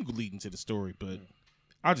 Well, you can lead into the story, but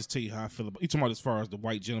I'll just tell you how I feel about. You talking about as far as the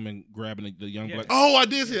white gentleman grabbing the young black? Oh, I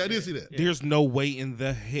did see that. I did see that. There's no way in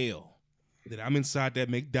the hell that I'm inside that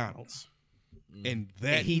McDonald's and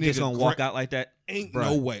that And he nigga just gonna walk out like that? Ain't Bruh.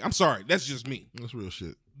 no way. I'm sorry. That's just me. That's real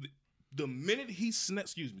shit. The minute he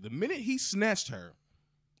snatched her,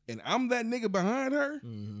 and I'm that nigga behind her.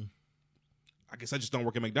 Mm-hmm. I guess I just don't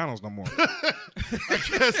work at McDonald's no more. I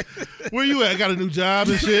guess. Where you at? Got a new job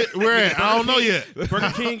and shit? Where at? I don't know yet. Burger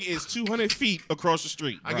King is 200 feet across the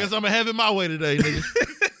street. I guess I'm gonna have it my way today, nigga.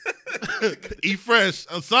 Eat fresh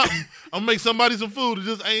or something. I'm gonna make somebody some food that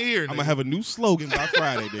just ain't here. I'm gonna have a new slogan by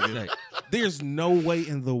Friday, nigga. Right. There's no way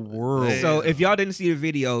in the world. So if y'all didn't see the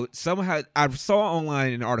video, somehow I saw online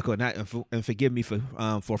in an article, and forgive me for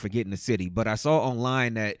forgetting the city, but I saw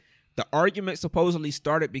online that the argument supposedly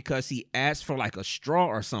started because he asked for like a straw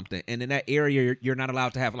or something, and in that area you're not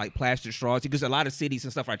allowed to have like plastic straws because a lot of cities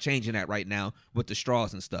and stuff are changing that right now with the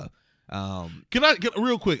straws and stuff. Can I get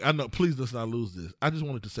real quick? I know. Please let's not lose this. I just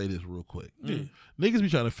wanted to say this real quick. Yeah. Niggas be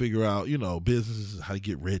trying to figure out, businesses, how to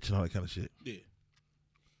get rich and all that kind of shit. Yeah.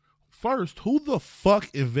 First, who the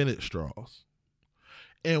fuck invented straws?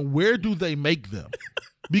 And where do they make them?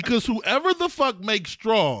 Because whoever the fuck makes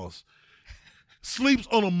straws sleeps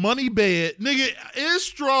on a money bed. Nigga, it's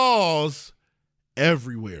straws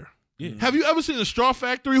everywhere. Yeah. Have you ever seen a straw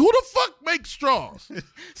factory? Who the fuck makes straws?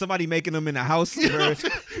 Somebody making them in a house Can I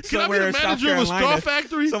be somewhere the in South manager of a straw Carolina.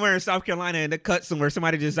 factory? Somewhere in South Carolina in the cut somewhere,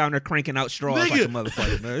 somebody just down there cranking out straws like Nigga, a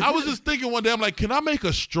motherfucker, man. I was just thinking one day, I'm like, can I make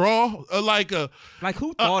a straw? Like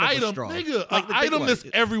who thought of item, a straw? nigga, Like an the big item one. that's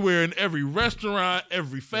everywhere in every restaurant,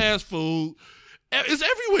 every fast food. It's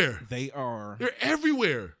everywhere. They're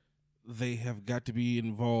everywhere. They have got to be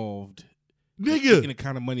involved Nigga. in the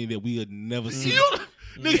kind of money that we had never seen.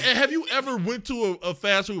 Nigga, have you ever went to a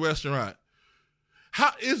fast food restaurant?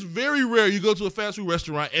 It's very rare you go to a fast food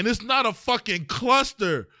restaurant and it's not a fucking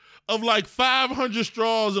cluster of like 500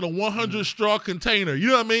 straws in a 100 straw container. You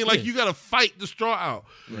know what I mean? Like you got to fight the straw out.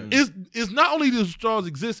 Right. It's not only do straws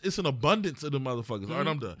exist, it's an abundance of the motherfuckers. All right,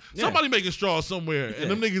 I'm done. Yeah. Somebody making straws somewhere and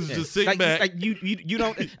them niggas is just sitting like, back. Like you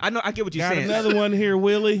don't. I get what you're Got saying. another one here,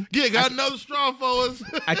 Willie. Yeah, got another straw for us.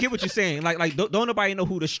 I get what you're saying. Like don't nobody know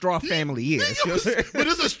who the straw family is. But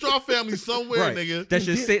it's a straw family somewhere, Right. nigga. That's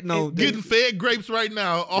just sitting on. Getting fed grapes right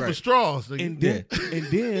now off of Right. straws, nigga. And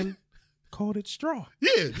then called it straw.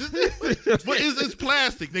 Yeah, but it's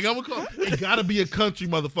plastic, nigga. I'm gonna call it gotta be a country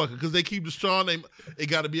motherfucker because they keep the straw name. It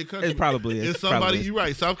gotta be a country. It probably is. It's somebody. Probably is. You're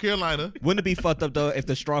right. South Carolina. Wouldn't it be fucked up though if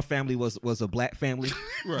the straw family was a black family?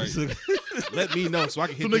 Right. Let me know so I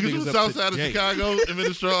can hit Some the niggas from niggas the up south side of today. Chicago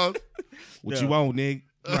invented straws. What Yeah. you want, nigga?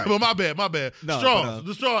 Right. But my bad. No, Straws, but,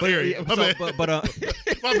 the straw but, area. yeah, My so- bad. but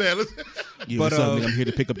My bad. Yeah, But, what's up, nigga? I'm here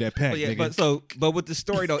to pick up that pack, But yeah, nigga. but with the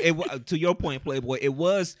story though, to your point, Playboy, it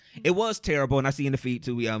was terrible, and I see in the feed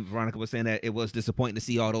too. Veronica was saying that it was disappointing to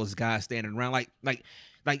see all those guys standing around, like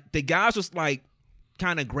the guys was like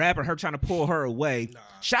kind of grabbing her, trying to pull her away.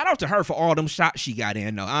 Shout out to her for all them shots she got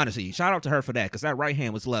in, though. Honestly, shout out to her for that because that right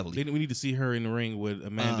hand was lovely. We need to see her in the ring with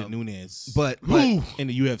Amanda Nunes, But Who? in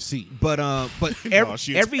the UFC. but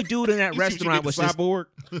every dude in that You see what you restaurant did was to just. Cyborg.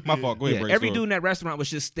 My fault. Go ahead, Yeah, Bray, every sorry. dude in that restaurant was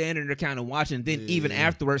just standing there kind of watching. Then even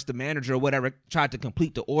afterwards, the manager or whatever tried to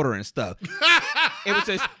complete the order and stuff.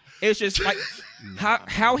 It's just like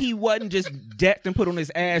how he wasn't just decked and put on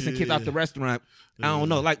his ass and kicked out the restaurant. I don't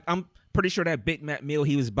know. Like I'm pretty sure that Big Mac meal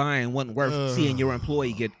he was buying wasn't worth seeing your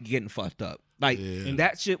employee getting fucked up. Like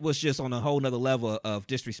that shit was just on a whole nother level of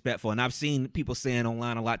disrespectful. And I've seen people saying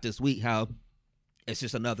online a lot this week how it's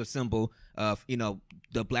just another symbol of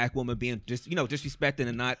the black woman being just disrespected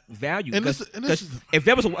and not valued. And Because this is- if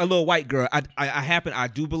there was a little white girl, I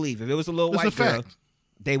do believe if it was a little It's a white girl, fact.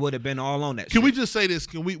 they would have been all on that. Can shit. we just say this?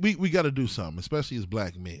 Can we got to do something, especially as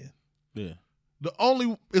black men. Yeah.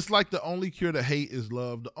 It's like the only cure to hate is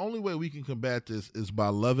love. The only way we can combat this is by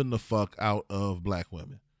loving the fuck out of black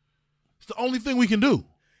women. It's the only thing we can do.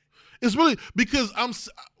 It's really because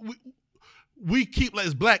we keep, like,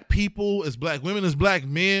 as black people, as black women, as black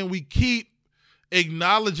men, we keep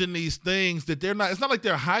acknowledging these things that they're not. It's not like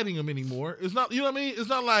they're hiding them anymore. It's not. You know what I mean? It's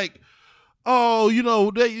not like, oh,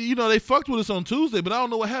 they fucked with us on Tuesday, but I don't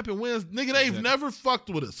know what happened Wednesday. Nigga, they've never fucked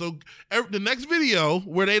with us. So the next video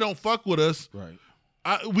where they don't fuck with us, Right.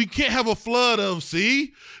 We can't have a flood of,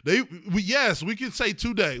 yes, we can say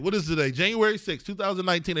today. What is today? January 6th,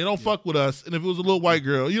 2019. They don't fuck with us. And if it was a little white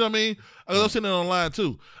girl, you know what I mean? I was saying that online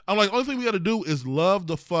too. I'm like, only thing we got to do is love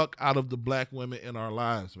the fuck out of the black women in our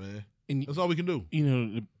lives, man. And that's all we can do. You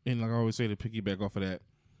know, and like I always say, to piggyback off of that,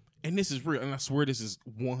 and this is real, and I swear this is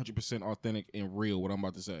 100% authentic and real, what I'm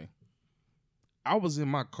about to say. I was in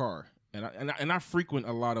my car, and I frequent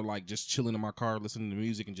a lot of, like, just chilling in my car, listening to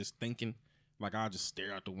music and just thinking. Like, I'll just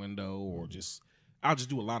stare out the window or I'll just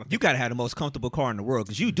do a lot of things. You got to have the most comfortable car in the world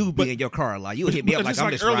because you do be in your car a lot. You hit me up like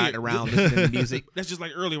I'm just earlier, riding around listening to music. That's just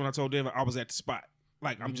like earlier when I told David I was at the spot.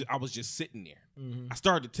 Like, I was just sitting there. Mm-hmm. I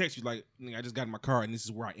started to text you like, I just got in my car and this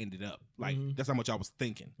is where I ended up. Like, that's how much I was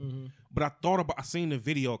thinking. Mm-hmm. But I seen the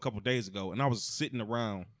video a couple days ago and I was sitting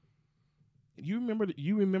around. You remember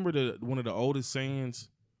one of the oldest sayings,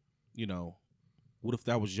 you know, what if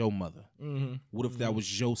that was your mother? Mm-hmm. What if that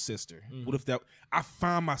was your sister? Mm-hmm. What if that... I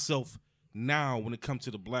find myself now when it comes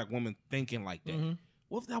to the black woman thinking like that. Mm-hmm.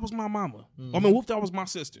 What if that was my mama? Mm-hmm. I mean, what if that was my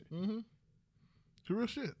sister? Mm-hmm. It's real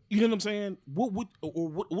shit. You know what I'm saying? What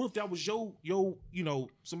if that was your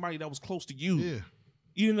somebody that was close to you? Yeah.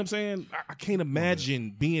 You know what I'm saying? I can't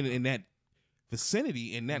imagine being in that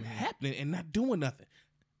vicinity and that happening and not doing nothing.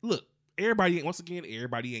 Look, everybody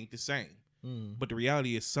ain't the same. But the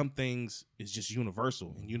reality is some things is just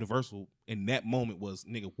universal. And universal in that moment was,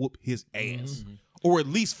 nigga, whoop his ass. Or at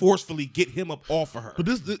least forcefully get him up off of her. But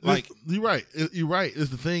this you're right. You're right.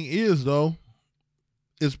 The thing is, though,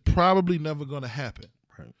 it's probably never going to happen.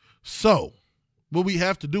 Right. So what we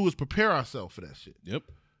have to do is prepare ourselves for that shit. Yep.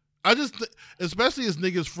 I just, especially as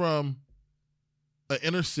niggas from an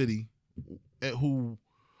inner city who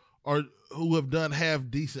have done half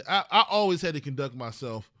decent. I always had to conduct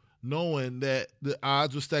myself knowing that the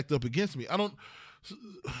odds were stacked up against me.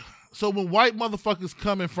 So when white motherfuckers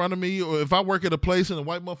come in front of me, or if I work at a place and the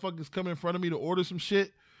white motherfuckers come in front of me to order some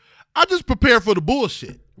shit, I just prepare for the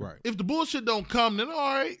bullshit. Right. If the bullshit don't come, then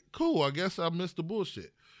all right, cool. I guess I missed the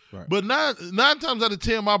bullshit. Right. But nine times out of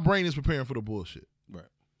 10, my brain is preparing for the bullshit. Right.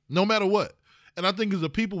 No matter what. And I think as a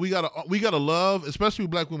people, we gotta love, especially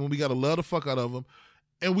black women, we gotta love the fuck out of them.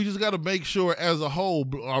 And we just got to make sure as a whole,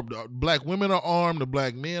 our black women are armed, the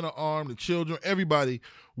black men are armed, the children, everybody,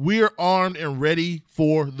 we're armed and ready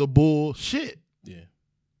for the bullshit. Yeah.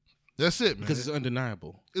 That's it, man. Because it's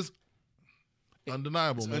undeniable. It's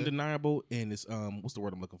undeniable, man. Undeniable, and it's, what's the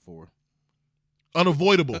word I'm looking for?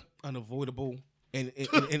 Unavoidable. Unavoidable, and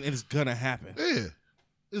it's going to happen. Yeah.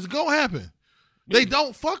 It's going to happen. They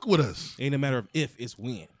don't fuck with us. Ain't a matter of if, it's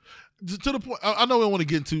when. To the point, I know we don't want to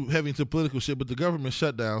get into heavy into political shit, but the government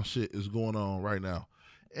shutdown shit is going on right now,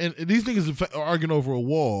 and these niggas are arguing over a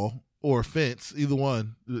wall or a fence, either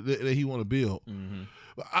one that he want to build. Mm-hmm.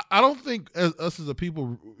 I don't think us as a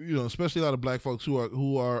people, you know, especially a lot of black folks who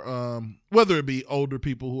are whether it be older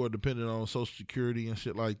people who are dependent on Social Security and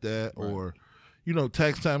shit like that, right, or you know,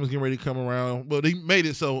 tax time is getting ready to come around. But he made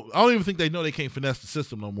it so I don't even think they know they can't finesse the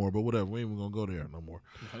system no more. But whatever, we ain't even gonna go there no more.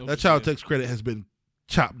 That child tax credit has been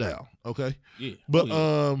chopped down, okay? Yeah.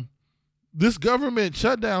 But this government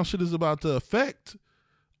shutdown shit is about to affect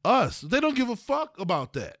us. They don't give a fuck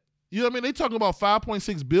about that. You know what I mean? They talking about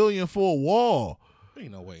 $5.6 billion for a wall.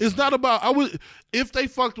 Ain't no way. It's not about if they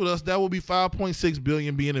fucked with us, that would be $5.6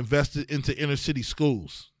 billion being invested into inner city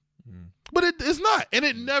schools. But it's not, and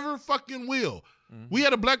it never fucking will. We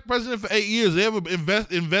had a black president for 8 years. They ever invest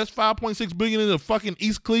 $5.6 billion into fucking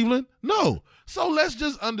East Cleveland? No. So let's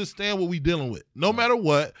just understand what we dealing with. No matter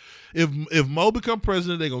what, if Mo become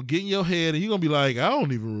president, they gonna get in your head and you're gonna be like, I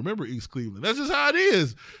don't even remember East Cleveland. That's just how it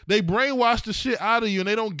is. They brainwash the shit out of you and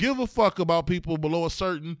they don't give a fuck about people below a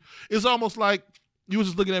certain. It's almost like you was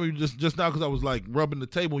just looking at me just now because I was like rubbing the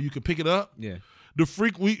table. You can pick it up. Yeah.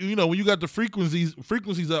 When you got the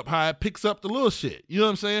frequencies up high, it picks up the little shit. You know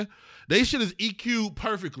what I'm saying? They shit is EQ'd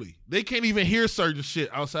perfectly. They can't even hear certain shit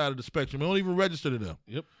outside of the spectrum. It don't even register to them.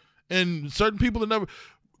 Yep. And certain people that never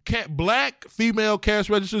black female cash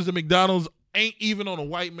registers at McDonald's ain't even on a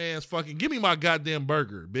white man's fucking give me my goddamn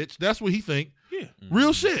burger, bitch. That's what he think. Yeah.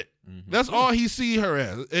 Real shit. Mm-hmm. That's all he see her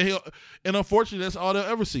as. And unfortunately, that's all they'll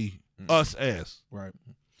ever see us as. Right.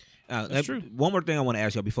 That's true. One more thing I want to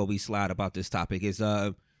ask y'all before we slide about this topic is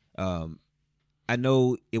I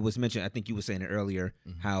know it was mentioned, I think you were saying it earlier,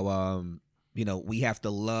 how we have to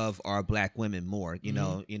love our black women more, and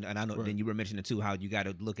I know. Right. Then you were mentioning too how you got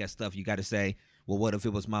to look at stuff. You got to say, well, what if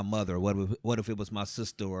it was my mother? What if it was my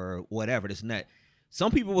sister or whatever? This and that.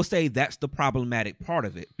 Some people will say that's the problematic part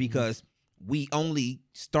of it because we only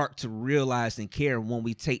start to realize and care when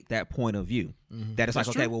we take that point of view. That it's That's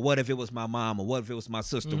like, okay, true. well, what if it was my mom, or what if it was my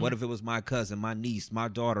sister? What if it was my cousin, my niece, my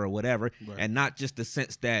daughter, or whatever? Right. And not just the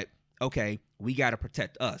sense that, okay, we got to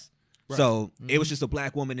protect us. Right. So it was just a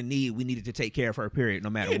black woman in need. We needed to take care of her, period, no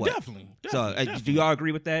matter Yeah, what. definitely. So definitely. do y'all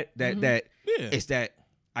agree with that? That Yeah. it's that,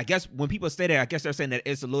 I guess when people say that, I guess they're saying that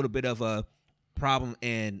it's a little bit of a problem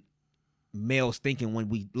in males thinking when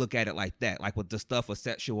we look at it like that, like with the stuff of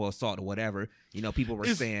sexual assault or whatever. People were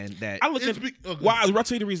saying that. I look It's at be- okay. why. I'll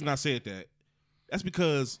tell you the reason I said that. That's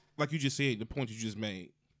because, like you just said, the point you just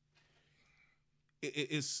made.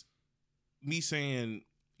 It's me saying,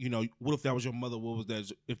 what if that was your mother? What was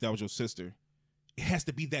that if that was your sister? It has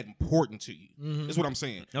to be that important to you. That's what I'm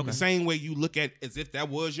saying. Okay. The same way you look at as if that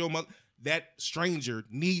was your mother, that stranger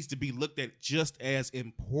needs to be looked at just as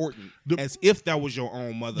important as if that was your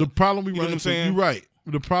own mother. The problem we You know run what I'm into, saying? you're right.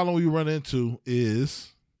 The problem we run into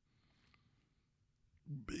is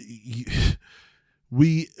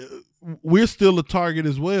we're still a target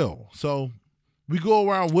as well. So we go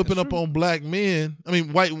around whipping up on black men. I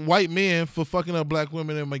mean, white men for fucking up black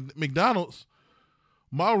women at McDonald's.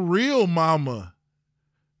 My real mama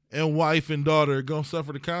and wife and daughter are gonna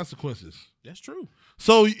suffer the consequences. That's true.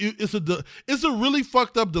 So it's a really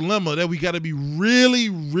fucked up dilemma that we got to be really,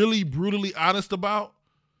 really brutally honest about,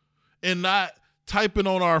 and not typing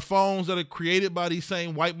on our phones that are created by these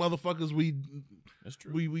same white motherfuckers That's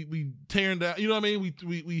true. we tearing down. You know what I mean?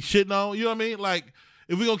 We shitting on. You know what I mean? Like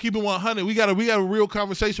if we're gonna keep it 100, we got a real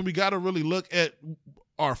conversation. We got to really look at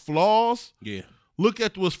our flaws. Yeah. Look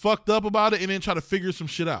at what's fucked up about it, and then try to figure some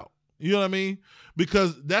shit out. You know what I mean?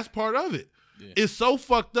 Because that's part of it. Yeah. It's so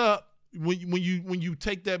fucked up when you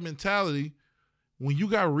take that mentality. When you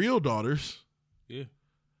got real daughters, Yeah.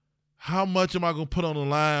 how much am I gonna put on the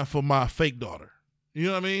line for my fake daughter? You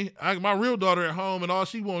know what I mean? My real daughter at home, and all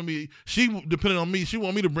she wanted me, she depending on me, she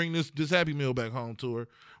wanted me to bring this Happy Meal back home to her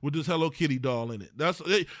with this Hello Kitty doll in it.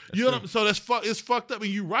 You know what I'm, so it's fucked up,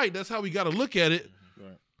 and you're right. That's how we got to look at it.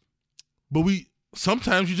 Right. But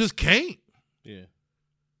sometimes you just can't. Yeah.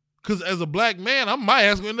 Because as a black man, my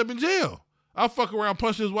ass going to end up in jail. I'll fuck around,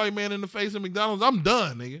 punch this white man in the face at McDonald's. I'm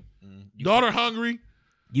done, nigga. Daughter hungry.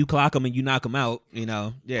 You clock them and you knock them out,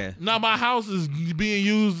 yeah. Now my house is being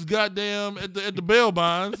used, goddamn, at the bail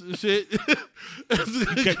bonds and shit.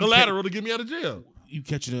 As collateral to get me out of jail. You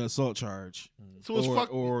catching an assault charge. So it's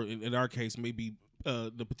fucked. Or in our case, maybe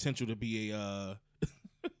the potential to be a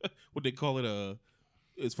what they call it,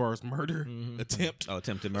 as far as murder attempt. Oh,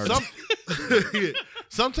 attempted murder.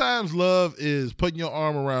 Sometimes love is putting your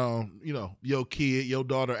arm around, your kid, your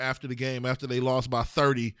daughter after the game, after they lost by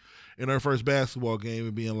 30 in her first basketball game,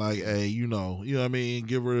 and being like, hey, you know what I mean?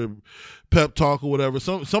 Give her a pep talk or whatever.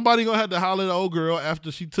 Somebody gonna have to holler at the old girl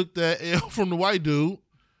after she took that L from the white dude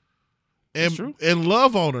and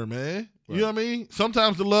love on her, man. Right. You know what I mean?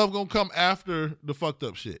 Sometimes the love gonna come after the fucked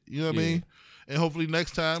up shit. You know what I mean? And hopefully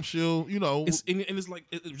next time she'll, It's like,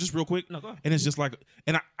 just real quick. No, go ahead. And it's just like,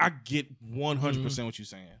 and I get 100% what you're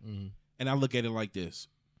saying. Mm-hmm. And I look at it like this.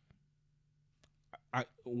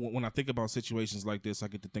 When I think about situations like this, I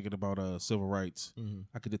get to thinking about civil rights. Mm-hmm.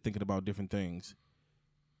 I get to thinking about different things.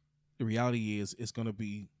 The reality is, it's going to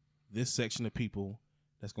be this section of people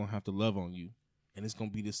that's going to have to love on you. And it's going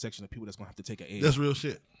to be this section of people that's going to have to take an L. That's real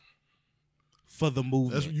shit. For the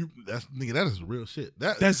movement. That is real shit.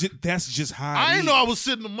 That's just how I didn't know I was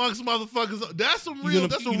sitting amongst motherfuckers. That's some real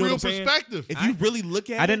real perspective. If you really look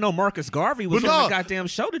at it. I didn't know Marcus Garvey was on the goddamn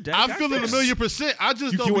show today. I feel it 1,000,000%. I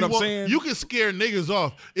just don't get what I'm saying? You can scare niggas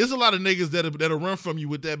off. There's a lot of niggas that'll run from you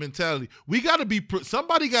with that mentality. We gotta be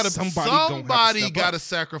somebody gotta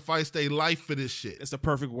sacrifice their life for this shit. It's the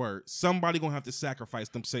perfect word. Somebody gonna have to sacrifice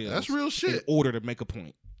themselves. That's real shit. In order to make a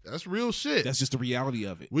point. That's real shit. That's just the reality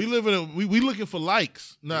of it. We looking for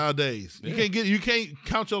likes nowadays. Yeah. You can't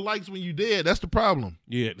count your likes when you dead. That's the problem.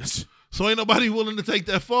 Yeah. So ain't nobody willing to take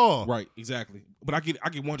that fall. Right, exactly. But I get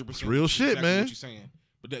 100%. It's real shit, exactly man. What you're saying.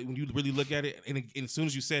 But when you really look at it, and as soon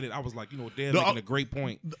as you said it, I was like, Dad's making a great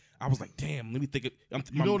point. I was like, damn, let me think it. My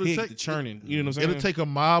head get to churning. You know what I'm saying? It'll take a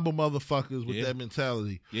mob of motherfuckers with that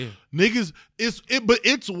mentality. Yeah. Niggas, but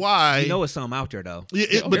it's why. It's something out there though.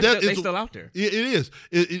 Yeah, they're still out there. Yeah, it is.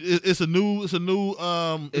 It's a new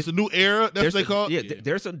era. That's what they call it. Yeah,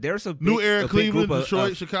 there's a big, new era. Cleveland, group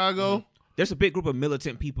Detroit, Chicago. Mm-hmm. There's a big group of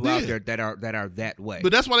militant people out there that are that way.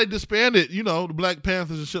 But that's why they disbanded, the Black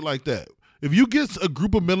Panthers and shit like that. If you get a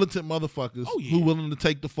group of militant motherfuckers who willing to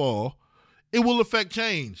take the fall, it will affect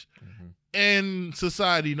change. And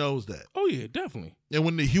society knows that. Oh yeah, definitely. And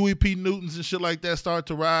when the Huey P. Newtons and shit like that start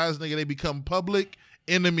to rise, nigga, they become public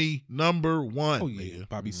enemy number one. Oh yeah,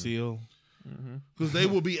 Bobby Seale. Because they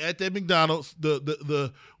will be at that McDonald's,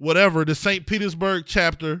 the whatever, the St. Petersburg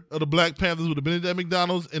chapter of the Black Panthers would have been at that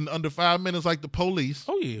McDonald's in under 5 minutes like the police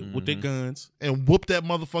Oh yeah, with their guns. and whoop that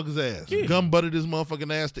motherfucker's ass. Yeah. Gun butted his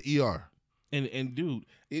motherfucking ass to ER. And dude,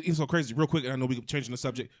 it's so crazy. Real quick, and I know we're changing the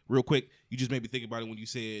subject. Real quick, you just made me think about it when you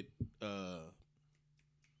said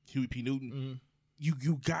Huey P. Newton.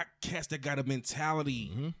 You got cats that got a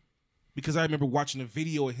mentality. Because I remember watching a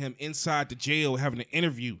video of him inside the jail having an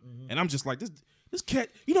interview, and I'm just like, this cat.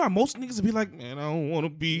 You know how most niggas would be like, man, I don't want to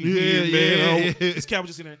be here, man. I don't-" This cat was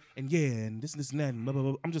just in there, and this and that, and blah blah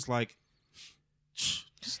blah. I'm just like,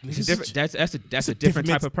 It's a different, that's a different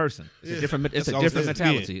type of person. It's a different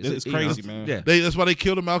mentality. It's crazy, man. Yeah. That's why they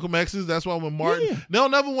killed the Malcolm X's. That's why when Martin, they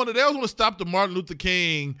always want to stop the Martin Luther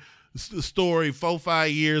King story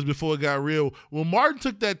 4-5 years before it got real. When Martin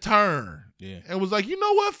took that turn. Yeah. And was like, you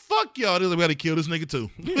know what? Fuck y'all. They're like, we got to kill this nigga too.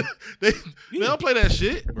 they don't play that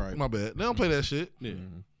shit. Right. My bad. They don't play that shit. Yeah.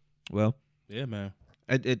 Well, yeah, man.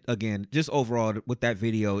 It again, just overall with that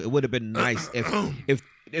video, it would have been nice if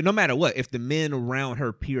no matter what, if the men around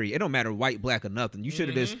her, period, it don't matter white, black, or nothing. You should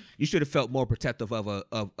have you should have felt more protective of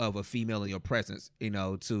a female in your presence,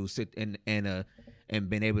 to sit and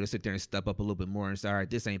been able to sit there and step up a little bit more and say, all right,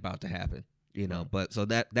 this ain't about to happen, But so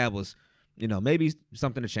that was. Maybe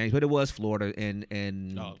something to change, but it was Florida, and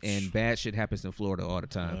bad shit happens in Florida all the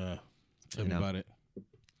time. Tell me about it.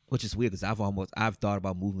 Which is weird because I've thought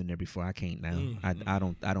about moving there before. I can't now. I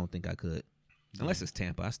don't think I could, unless it's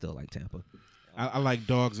Tampa. I still like Tampa. I like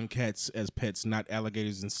dogs and cats as pets, not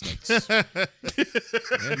alligators and snakes. Let's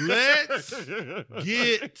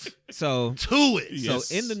get to it. Yes. So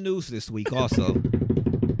in the news this week also,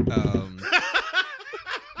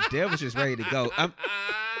 Dev was just ready to go.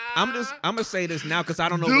 I'm gonna say this now because I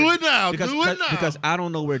don't know. Do it now. Because I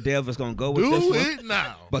don't know where Dev is gonna go with this one. Do it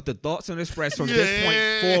now. But the thoughts on expressed from this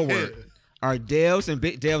point forward are Dev's and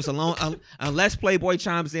Big Dev's alone, unless Playboy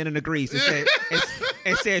chimes in and agrees and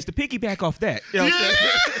says to piggyback off that. You know what I'm saying?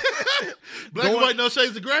 Black and white, no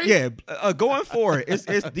shades of gray. Yeah, going forward,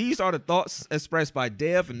 these are the thoughts expressed by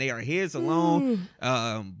Dev, and they are his alone.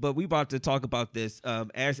 But we about to talk about this.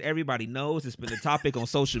 As everybody knows, it's been a topic on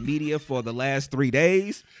social media for the last 3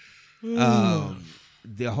 days.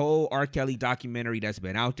 The whole R. Kelly documentary that's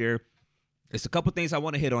been out there. It's a couple things I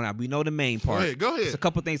want to hit on. We know the main part. Go ahead. It's a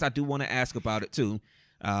couple things I do want to ask about it too.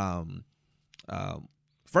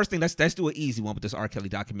 First thing, let's do an easy one with this R. Kelly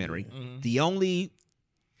documentary. The only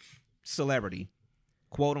celebrity,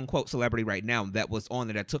 quote unquote celebrity right now that was on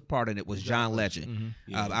it that took part in it was John Legend.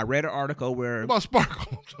 I read an article where what about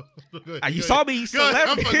Sparkle. You saw me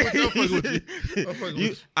celebrity. I'm fucking with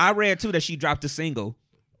you. I read too that she dropped a single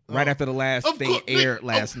right after the last thing aired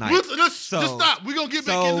last night. Let's just stop. We're gonna get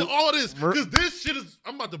back into all this because this shit is.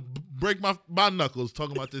 I'm about to break my knuckles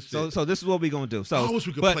talking about this shit. So this is what we're gonna do. So I wish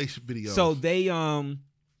we could play videos. So they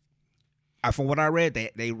from what I read,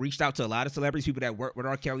 they reached out to a lot of celebrities, people that worked with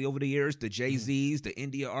R. Kelly over the years, the Jay-Z's, the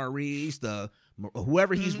India Aries, the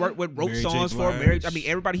whoever he's worked with, wrote Mary songs J. for. Blige.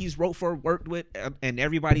 Everybody he's wrote for, worked with, and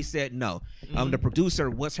everybody said no. The producer,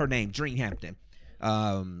 what's her name? Dream Hampton.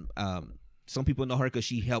 Some people know her because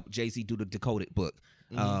she helped Jay-Z do the Decoded book.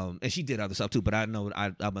 And she did other stuff too, but I know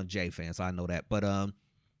I'm a Jay fan, so I know that. But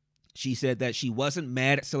she said that she wasn't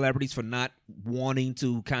mad at celebrities for not wanting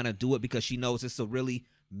to kind of do it because she knows it's a really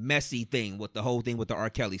messy thing with the whole thing with the R.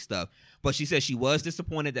 Kelly stuff. But she said she was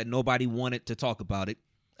disappointed that nobody wanted to talk about it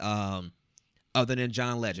other than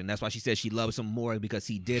John Legend. That's why she said she loves him more because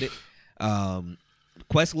he did it.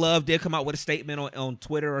 Questlove did come out with a statement on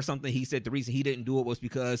Twitter or something. He said the reason he didn't do it was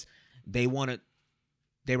because they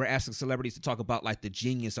were asking celebrities to talk about like the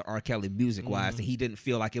genius of R. Kelly music wise, and he didn't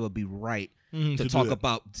feel like it would be right to talk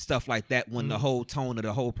about stuff like that when the whole tone of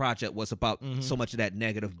the whole project was about so much of that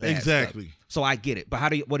negative bad stuff. So I get it, but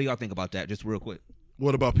what do y'all think about that? Just real quick.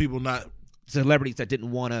 What about people not celebrities that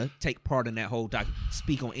didn't want to take part in that whole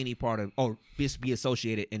speak on any part of or just be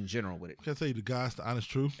associated in general with it? Can I tell you the guys, the honest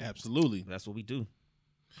truth? Absolutely, that's what we do.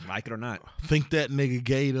 Like it or not. Think that nigga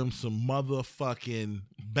gave them some motherfucking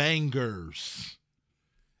bangers.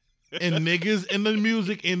 And niggas in the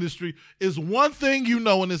music industry is one thing you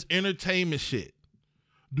know in this entertainment shit.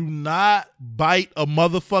 Do not bite a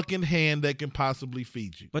motherfucking hand that can possibly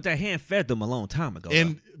feed you. But that hand fed them a long time ago.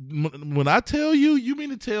 And when I tell you, you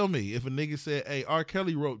mean to tell me if a nigga said, hey, R.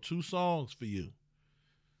 Kelly wrote 2 songs for you.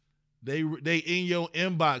 They in your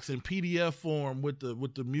inbox in PDF form with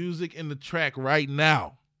the music and the track right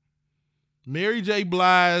now. Mary J.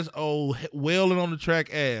 Blige, wailing on the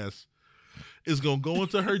track ass, is going to go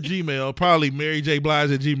into her Gmail, probably Mary J.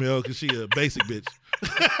 Blige at Gmail because she a basic bitch.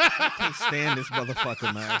 I can't stand this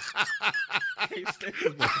motherfucker, man. I can't stand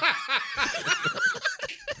this motherfucker.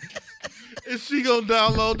 And she going to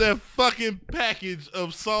download that fucking package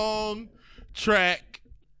of song, track,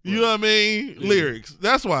 you know what I mean? Yeah. Lyrics.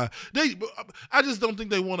 That's why. I just don't think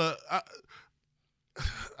they want to.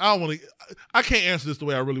 I don't want to. I can't answer this the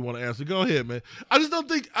way I really want to answer. Go ahead, man. I just don't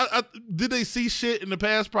think. Did they see shit in the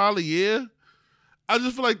past? Probably, yeah. I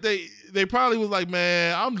just feel like they probably was like,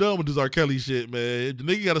 man, I'm done with this R. Kelly shit, man. If the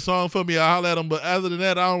nigga got a song for me, I'll holler at him. But other than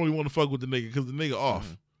that, I don't really want to fuck with the nigga because the nigga off.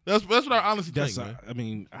 Mm-hmm. That's what I honestly think, man. I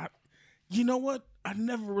mean, you know what? I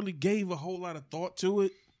never really gave a whole lot of thought to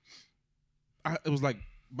it. It was like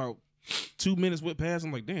about 2 minutes went past.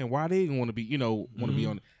 I'm like, damn, why they didn't want to be, be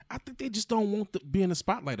on it? I think they just don't want to be in the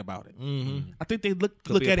spotlight about it. Mm-hmm. I think they look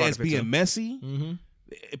at it as being messy. Mm-hmm.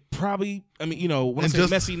 It probably, when I say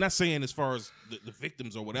messy, not saying as far as the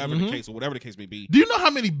victims or whatever the case or whatever the case may be. Do you know how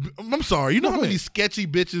many? I'm sorry. You know how many sketchy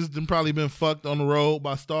bitches then probably been fucked on the road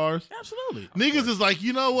by stars? Absolutely. Niggas is like,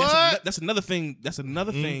 you know what? That's another thing. That's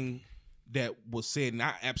another thing that was said, and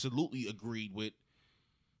I absolutely agreed with.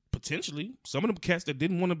 Potentially, some of them cats that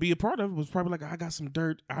didn't want to be a part of it was probably like, I got some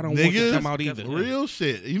dirt. I don't want to come out either. Real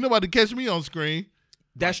shit. You know about to catch me on screen.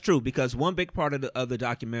 That's true, because one big part of the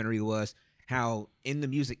documentary was how in the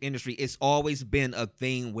music industry, it's always been a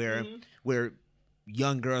thing where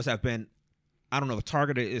young girls have been, I don't know if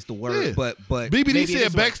targeted is the word, but BBD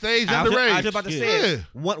said backstage underage. I was about to say it.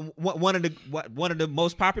 One of the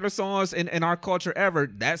most popular songs in our culture ever.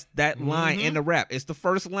 That's that line in the rap. It's the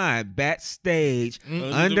first line: backstage,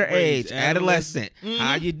 underage, adolescent.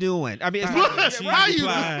 How you doing? I mean, it's how you?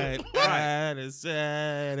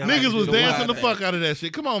 Niggas was dancing the fuck out of that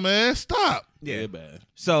shit. Come on, man, stop. Yeah, bad.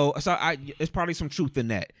 So it's probably some truth in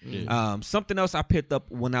that. Yeah. Something else I picked up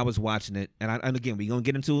when I was watching it, and again, we're gonna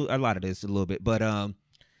get into a lot of this a little bit, but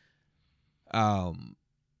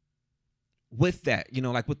with that,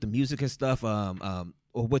 like with the music and stuff, or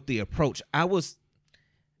with the approach,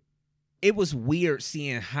 it was weird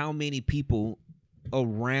seeing how many people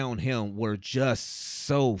around him were just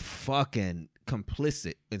so fucking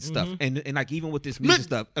complicit and stuff, and like even with this music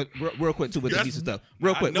stuff, real quick too with the music stuff,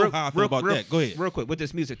 real quick, I know how I feel about that. Go ahead, real quick with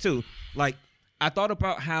this music too. Like I thought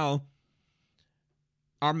about how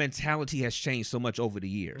our mentality has changed so much over the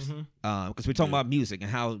years, because we're talking about music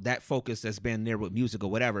and how that focus has been there with music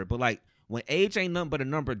or whatever. But like when Age Ain't Nothing But a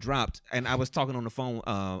Number dropped, and I was talking on the phone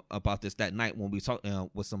about this that night when we talked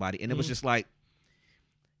with somebody, and it was just like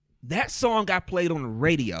that song got played on the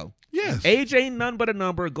radio. Yes. Age ain't nothing but a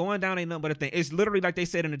number. Going down ain't nothing but a thing. It's literally like they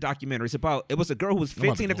said in the documentary. It was a girl who was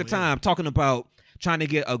 15 at the time talking about trying to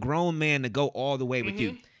get a grown man to go all the way with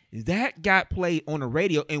you. That got played on the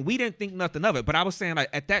radio, and we didn't think nothing of it. But I was saying, like,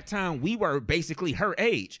 at that time, we were basically her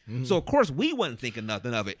age. So, of course, we wasn't thinking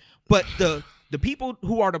nothing of it. But the people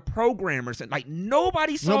who are the programmers, and like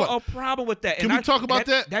nobody saw a problem with that. Can we talk about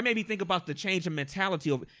that? That made me think about the change in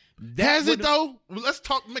mentality of that. Has it though? Let's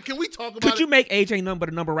talk. Can we talk about it? Could you make Age Ain't Nothing But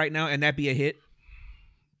a Number right now and that be a hit?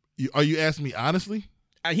 Are you asking me honestly?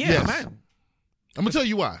 Yeah, yes. man. I'm gonna tell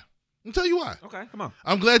you why. Okay, come on.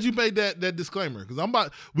 I'm glad you made that disclaimer because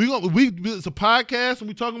it's a podcast and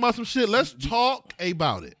we talking about some shit. Let's talk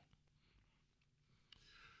about it.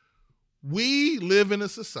 We live in a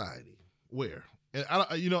society where, and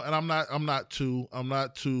I'm not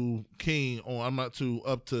too keen on, I'm not too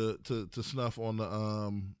up to snuff on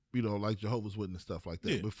the like Jehovah's Witness stuff like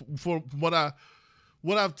that. Yeah. But for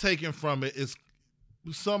what I've taken from it is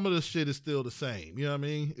some of the shit is still the same. You know what I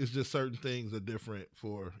mean? It's just certain things are different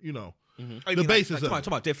for the basis of talking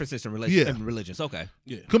about differences in religions. Okay.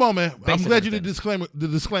 Yeah. Come on, man. I'm glad you did the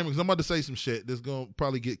disclaimer because I'm about to say some shit that's gonna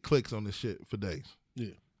probably get clicks on this shit for days.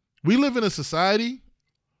 Yeah. We live in a society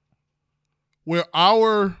where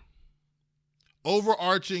our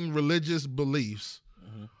overarching religious beliefs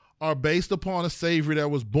are based upon a savior that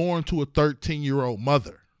was born to a 13-year-old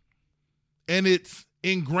mother. And it's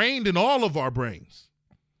ingrained in all of our brains.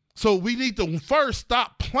 So we need to first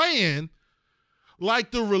stop playing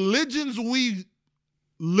like the religions we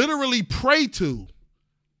literally pray to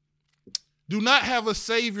do not have a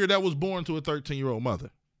savior that was born to a 13-year-old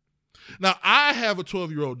mother. Now, I have a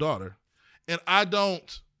 12-year-old daughter, and I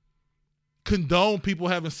don't condone people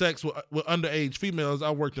having sex with underage females.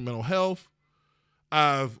 I worked in mental health.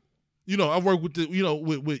 I've worked with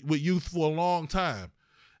with youth for a long time.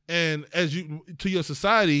 And as to your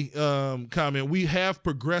society comment, we have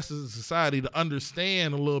progressed as a society to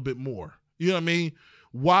understand a little bit more. You know what I mean?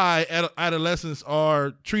 why adolescents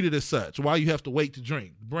are treated as such, why you have to wait to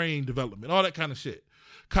drink, brain development, all that kind of shit,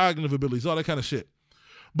 cognitive abilities, all that kind of shit.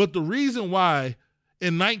 But the reason why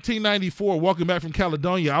in 1994, walking back from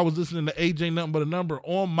Caledonia, I was listening to AJ Nothing But a Number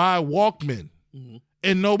on my Walkman,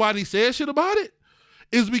 and nobody said shit about it,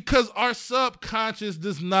 is because our subconscious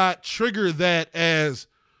does not trigger that as,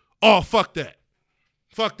 oh, fuck that.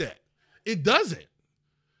 Fuck that. It doesn't.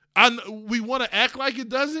 We want to act like it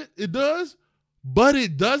doesn't. It does, but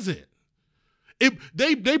it doesn't.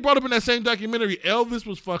 They brought up in that same documentary, Elvis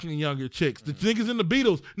was fucking younger chicks. The niggas in the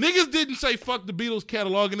Beatles. Niggas didn't say fuck the Beatles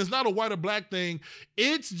catalog, and it's not a white or black thing.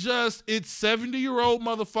 It's 70-year-old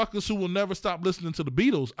motherfuckers who will never stop listening to the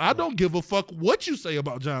Beatles. I don't give a fuck what you say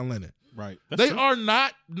about John Lennon. Right. They are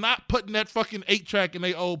not putting that fucking 8-track in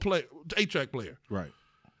their old 8-track player. Right.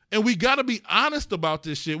 And we got to be honest about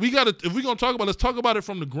this shit. If we're going to talk about it, let's talk about it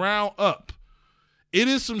from the ground up. It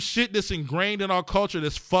is some shit that's ingrained in our culture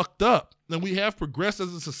that's fucked up. And we have progressed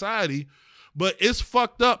as a society, but it's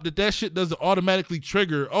fucked up that shit doesn't automatically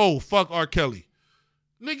trigger, oh, fuck R. Kelly.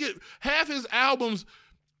 Nigga, half his albums,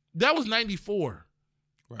 that was 94.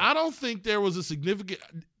 Right. I don't think there was a significant,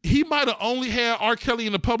 he might have only had R. Kelly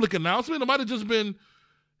in the public announcement. It might have just been,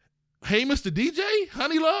 hey, Mr. DJ,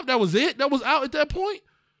 Honey Love, that was it. That was out at that point.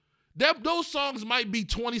 Those songs might be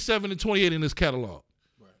 27 and 28 in his catalog.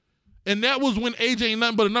 Right. And that was when AJ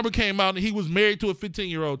Nothing But a Number came out and he was married to a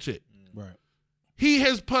 15-year-old chick. Right. He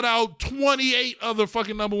has put out 28 other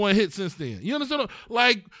fucking number one hits since then. You understand?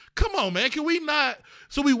 Like, come on, man. Can we not?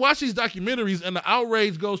 So we watch these documentaries and the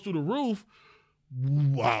outrage goes through the roof.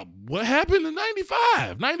 Wow. What happened in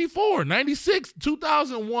 95, 94, 96,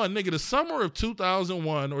 2001? Nigga, the summer of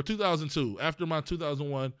 2001 or 2002, after my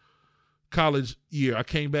 2001 college year, I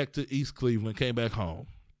came back to East Cleveland, came back home.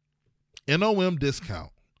 NOM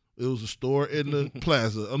Discount. It was a store in the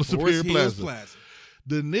plaza, on the Superior Plaza.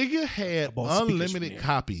 The nigga had unlimited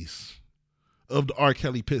copies of the R.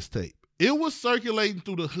 Kelly piss tape. It was circulating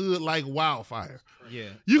through the hood like wildfire. Yeah.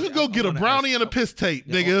 You could go get a brownie and a piss tape,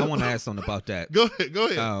 nigga. I want to ask something about that. Go ahead.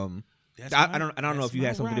 I don't know if you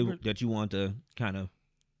had something that you want to kind of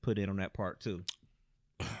put in on that part too.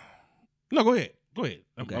 No, go ahead. Okay.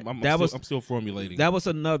 I'm still formulating. That was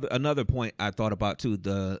another point I thought about too.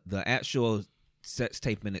 The actual sex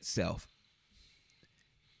tape in itself,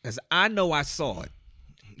 because I know I saw it.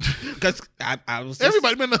 Because I was just,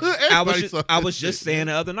 everybody been in the hood. I was just saying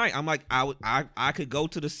the other night. I'm like, I could go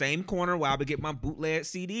to the same corner where I would get my bootleg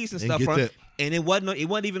CDs and stuff from, and it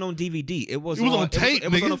wasn't even on DVD. It was on tape.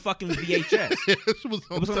 It was on a fucking VHS.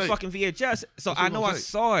 It was on a fucking VHS. So I know I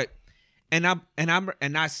saw it, and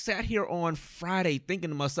I sat here on Friday thinking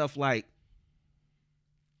to myself like,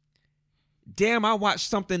 damn, I watched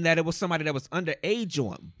something that it was somebody that was underage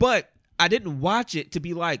on, but I didn't watch it to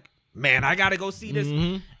be like, man, I gotta go see this.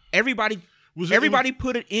 Mm-hmm. Everybody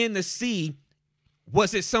put it in to see,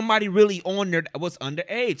 was it somebody really on there that was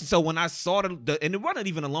underage? So when I saw and it wasn't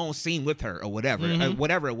even a long scene with her or whatever,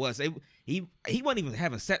 whatever it was, he wasn't even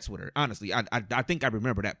having sex with her. Honestly, I think I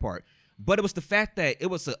remember that part. But it was the fact that it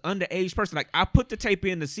was an underage person. Like I put the tape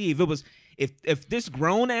in to see if it was if this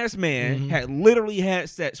grown ass man had literally had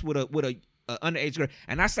sex with a underage girl,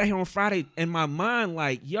 and I sat here on Friday in my mind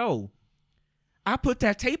like, yo, I put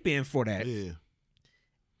that tape in for that. Yeah.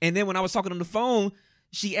 And then when I was talking on the phone,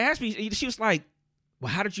 she asked me, she was like,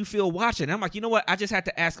 well, how did you feel watching? And I'm like, you know what? I just had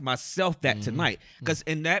to ask myself that tonight. Because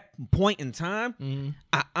in that point in time,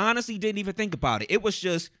 I honestly didn't even think about it. It was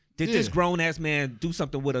just, did this grown-ass man do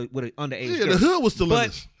something with an underage girl? The hood was still in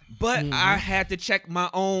this. But I had to check my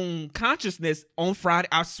own consciousness on Friday.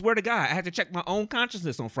 I swear to God, I had to check my own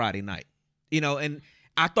consciousness on Friday night. You know, and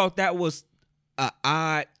I thought that was an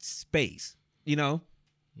odd space. You know,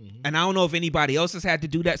 and I don't know if anybody else has had to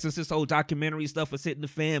do that since this whole documentary stuff was hitting the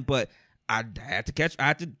fan, but I had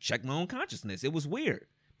to check my own consciousness. It was weird,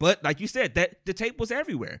 but like you said, that the tape was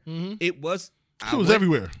everywhere. It was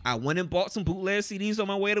everywhere. I went and bought some bootleg CDs on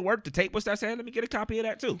my way to work. The tape was there. I said, let me get a copy of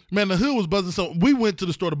that too. Man, the hood was buzzing. So we went to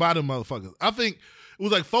the store to buy them motherfuckers. I think it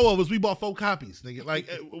was like 4 of us. We bought 4 copies, nigga, like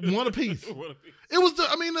one apiece. It was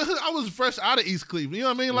I was fresh out of East Cleveland. You know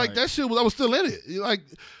what I mean? Like that shit I was still in it. Like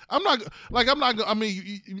I'm not. I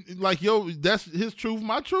mean, like yo, that's his truth,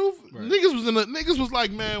 my truth. Right. Niggas was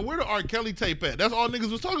like, man, where the R. Kelly tape at? That's all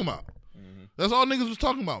niggas was talking about. That's all niggas was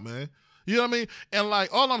talking about, man. You know what I mean? And like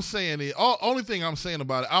all I'm saying is, only thing I'm saying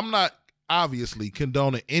about it, I'm not obviously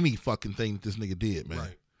condoning any fucking thing that this nigga did, man.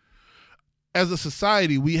 Right. As a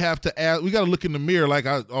society, we have to we got to look in the mirror. Like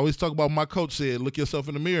I always talk about, my coach said, look yourself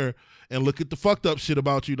in the mirror and look at the fucked up shit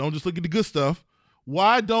about you. Don't just look at the good stuff.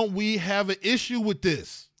 Why don't we have an issue with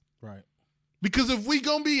this? Right. Because if we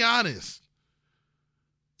gonna be honest,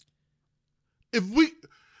 if we,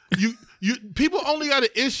 you people only got an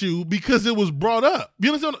issue because it was brought up.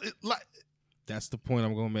 You understand? Like, That's the point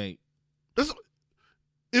I'm gonna make.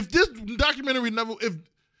 If this documentary never,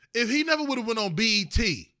 if he never would have went on BET,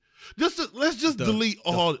 let's just delete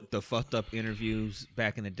all the fucked up interviews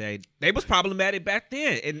back in the day. They was problematic back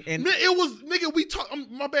then, and it was nigga. We talked.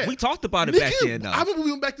 My bad. we talked about it back then. Though. I remember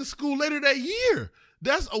we went back to school later that year.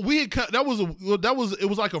 It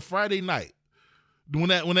was like a Friday night when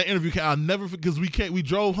that interview came. I'll never because we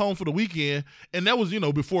drove home for the weekend, and that was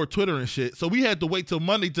before Twitter and shit. So we had to wait till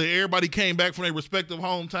Monday till everybody came back from their respective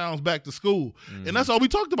hometowns back to school, and that's all we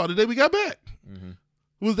talked about the day we got back.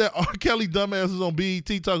 Was that R. Kelly dumbasses on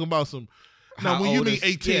BET talking about some? Now, when you mean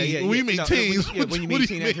 18, when you mean teens, when you mean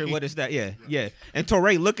teenager, what is that? Yeah. And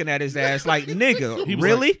Torre looking at his ass like, nigga,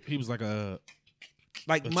 really? He was like a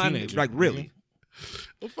teenager. Like really?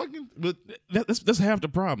 But that's half the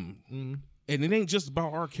problem. And it ain't just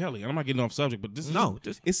about R. Kelly. I'm not getting off subject, but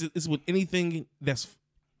it's with anything that's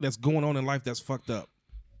going on in life that's fucked up.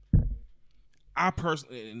 I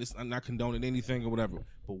personally, and I'm not condoning anything or whatever,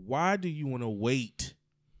 but why do you want to wait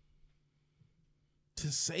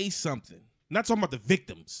to say something? Not talking about the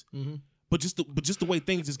victims, but just the way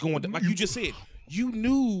things is going. Like you just said, you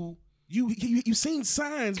knew you seen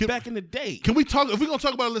signs back in the day. Can we talk? If we're gonna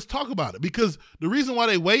talk about it, let's talk about it. Because the reason why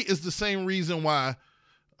they wait is the same reason why.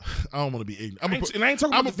 I don't want to be ignorant. I ain't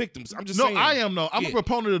talking about the victims. I'm just saying. I am. No, I'm a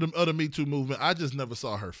proponent of the Me Too movement. I just never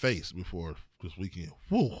saw her face before this weekend.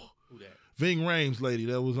 Whoa. Who that? Ving Rhames lady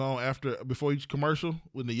that was on before each commercial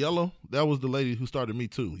with the yellow. That was the lady who started Me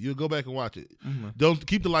Too. You'll go back and watch it. Don't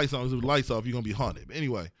keep the lights on. Because if the lights off, you're gonna be haunted. But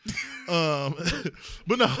anyway,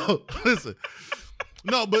 but no, listen,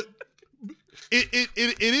 no, but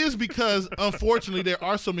it is because unfortunately there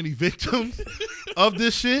are so many victims of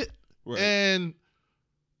this shit, right. And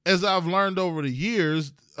as I've learned over the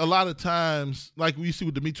years, a lot of times, like we see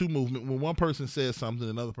with the Me Too movement, when one person says something,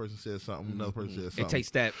 another person says something, another person says something. It takes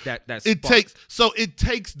that it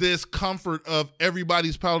takes this comfort of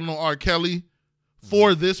everybody's piling on R. Kelly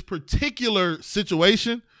for this particular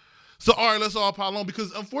situation. So all right, let's all pile on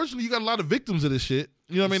because unfortunately you got a lot of victims of this shit.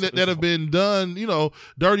 You know what I mean? That have been done,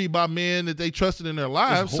 dirty by men that they trusted in their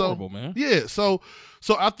lives. It's horrible, man. Yeah. So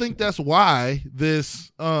I think that's why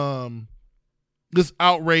this this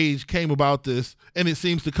outrage came about this, and it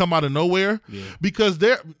seems to come out of nowhere because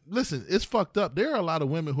listen, it's fucked up. There are a lot of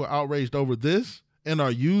women who are outraged over this and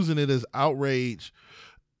are using it as outrage,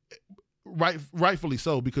 rightfully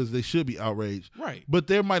so, because they should be outraged. Right. But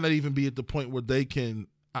there might not even be at the point where they can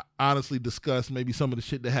honestly discuss maybe some of the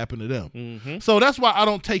shit that happened to them. So that's why I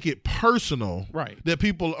don't take it personal. Right. That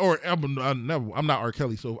people, or I'm not R.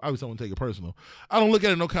 Kelly, so obviously I won't take it personal. I don't look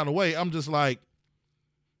at it no kind of way. I'm just like,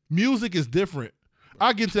 music is different.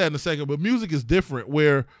 I'll get to that in a second, but music is different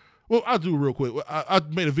where, well, I'll do it real quick. I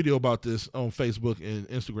made a video about this on Facebook and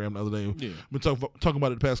Instagram the other day. Yeah. Been talking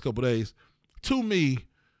about it the past couple of days. To me,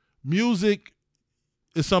 music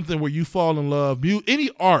is something where you fall in love. Any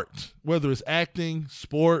art, whether it's acting,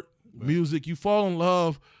 sport, music, you fall in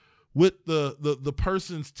love with the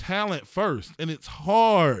person's talent first. And it's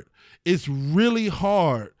hard. It's really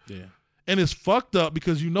hard. Yeah. And it's fucked up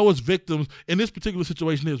because it's victims. In this particular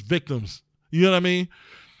situation, there's victims. You know what I mean?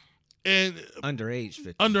 And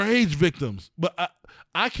underage victims. But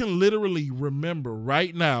I can literally remember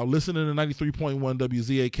right now listening to 93.1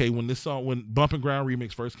 WZAK when Bump and Ground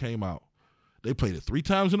Remix first came out. They played it 3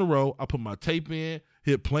 times in a row. I put my tape in,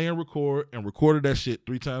 hit play and record, and recorded that shit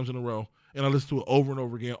 3 times in a row. And I listened to it over and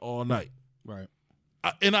over again all night. Right.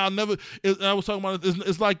 I was talking about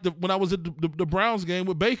it's like when I was at the Browns game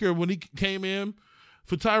with Baker when he came in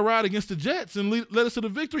for Tyrod against the Jets and led us to the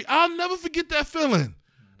victory. I'll never forget that feeling.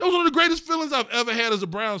 That was one of the greatest feelings I've ever had as a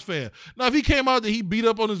Browns fan. Now, if he came out that he beat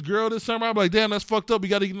up on his girl this summer, I'd be like, damn, that's fucked up. We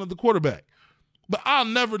got to get another quarterback. But I'll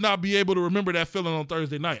never not be able to remember that feeling on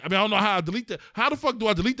Thursday night. I mean, I don't know how I delete that. How the fuck do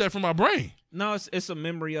I delete that from my brain? No, it's a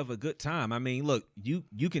memory of a good time. I mean, look,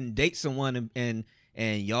 you can date someone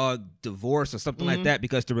and y'all divorce or something like that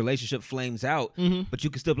because the relationship flames out, but you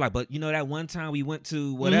can still be like, but that one time we went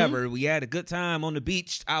to whatever, we had a good time on the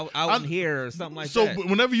beach out in here or something like that. So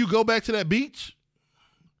whenever you go back to that beach,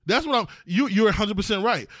 that's what you're 100%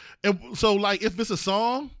 right. And so like if it's a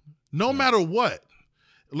song, no matter what,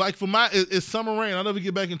 like for it's Summer Rain. I'll never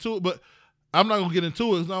get back into it, but I'm not gonna get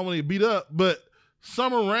into it because I don't want to get beat up. But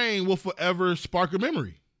Summer Rain will forever spark a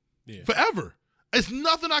memory. Yeah. Forever. It's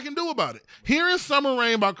nothing I can do about it. Hearing Summer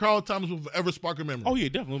Rain by Carl Thomas will forever spark a memory. Oh, yeah,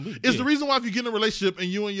 definitely. It's the reason why if you get in a relationship and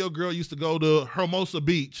you and your girl used to go to Hermosa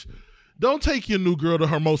Beach, Don't take your new girl to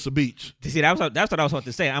Hermosa Beach. See, that's what I was about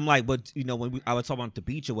to say. I'm like, but when I was talking about the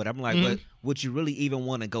beach or whatever, I'm like, but would you really even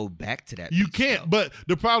want to go back to that? You beach, can't. though? But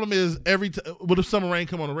the problem is what if Summer Rain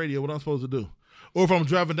come on the radio? What am I supposed to do? Or if I'm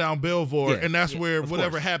driving down Belvoir and that's where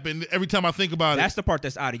whatever happened, every time I think about that's the part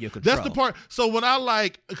that's out of your control. That's the part. So when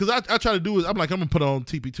I because I try to do it, I'm like, I'm going to put it on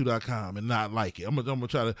TP2.com and not like it. I'm gonna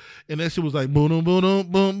try to, and that shit was like, boom, boom,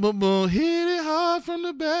 boom, boom, boom, boom, hit it hard from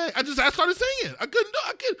the back. I started singing. I couldn't.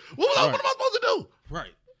 What am I supposed to do?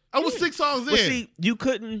 Right. I was 6 songs in. Well, see, you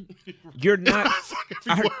couldn't. You're not.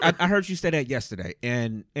 I heard you say that yesterday,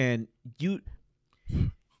 and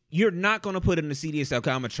you're not going to put in the CD and say,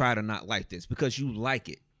 okay, I'm going to try to not like this because you like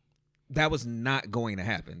it. That was not going to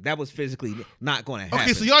happen. That was physically not going to happen.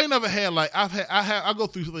 Okay, so y'all ain't never had I go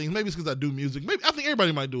through things. Maybe it's because I do music. Maybe I think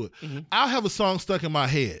everybody might do it. Mm-hmm. I'll have a song stuck in my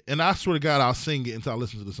head, and I swear to God, I'll sing it until I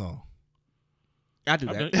listen to the song. I do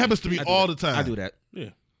that. It happens to me all the time. I do that. Yeah.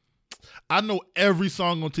 I know every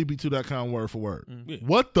song on TP2.com word for word. Yeah.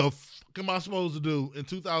 What the fuck am I supposed to do in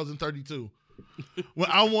 2032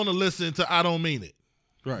 when I want to listen to I Don't Mean It?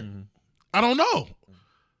 Right. Mm-hmm. I don't know.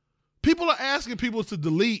 People are asking people to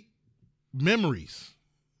delete memories.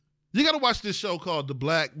 You got to watch this show called The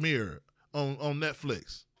Black Mirror on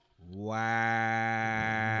Netflix. Wow.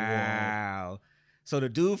 So the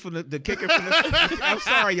dude from the kicker from the I'm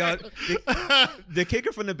sorry, y'all. The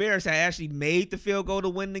kicker from the Bears had actually made the field goal to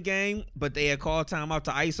win the game, but they had called timeout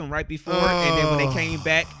to ice him right before, and then when they came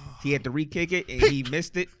back, he had to re-kick it, and he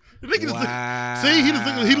missed it. Wow. See, he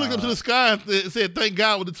looked up to the sky and said, "Thank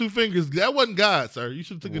God" with the 2 fingers. That wasn't God, sir. You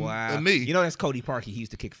should have taken a knee. You know that's Cody Parkey. He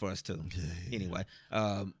used to kick for us too. Anyway,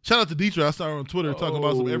 shout out to Deidre. I saw her on Twitter talking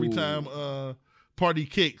about some every time Party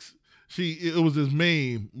kicks. It was this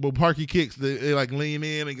meme, but Parkey kicks. They like lean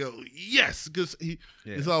in and go yes, because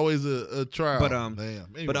it's always a trial. But damn.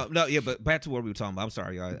 Anyway. But back to what we were talking about. I'm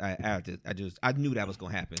sorry, y'all. I knew that was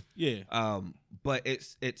gonna happen. Yeah. But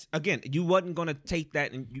it's again, you wasn't gonna take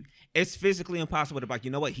that, and it's physically impossible to be like, you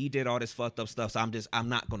know what, he did all this fucked up stuff, so I'm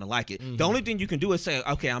not gonna like it. Mm-hmm. The only thing you can do is say,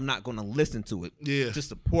 okay, I'm not gonna listen to it, to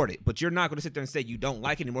support it. But you're not gonna sit there and say you don't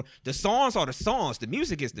like it anymore. The songs are the songs. The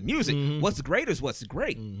music is the music. Mm-hmm. What's great is what's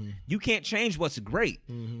great. Mm-hmm. You can't change what's great.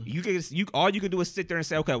 Mm-hmm. All you can do is sit there and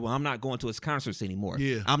say, okay, well, I'm not going to his concerts anymore.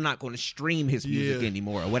 Yeah. I'm not going to stream his music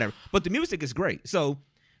anymore or whatever. But the music is great. So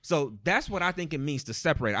that's what I think it means to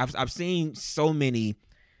separate. I've seen so many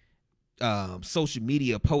social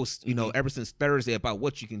media posts, ever since Thursday about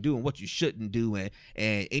what you can do and what you shouldn't do, and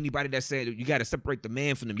anybody that said you got to separate the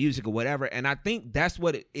man from the music or whatever. And I think that's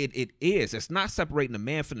what it is. It's not separating the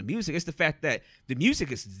man from the music. It's the fact that the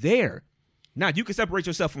music is there. Now, you can separate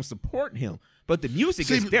yourself from supporting him, but the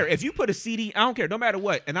music is there. If you put a CD, I don't care, no matter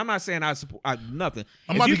what, and I'm not saying I support nothing.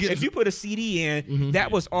 If you put a CD in,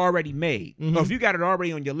 that was already made. Or if you got it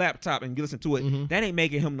already on your laptop and you listen to it, that ain't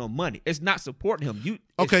making him no money. It's not supporting him.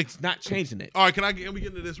 It's not changing it. All right, can we get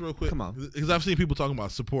into this real quick? Come on. Because I've seen people talking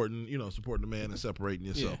about supporting the man and separating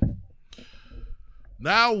yourself. Yeah.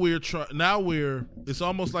 Now it's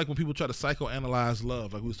almost like when people try to psychoanalyze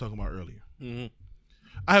love, like we was talking about earlier. Mm-hmm.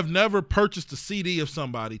 I have never purchased a CD of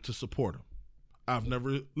somebody to support them. I've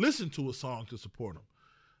never listened to a song to support them.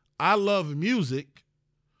 I love music.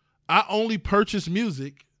 I only purchase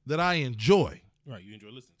music that I enjoy. Right, you enjoy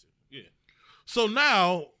listening to. Yeah. So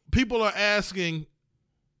now people are asking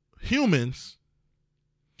humans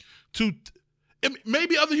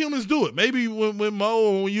maybe other humans do it. Maybe when Mo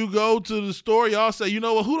or when you go to the store, y'all say, you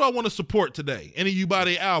know what, who do I want to support today? Any of you buy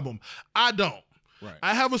their album? I don't. Right.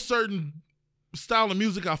 I have a certain style of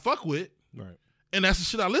music I fuck with, right, and that's the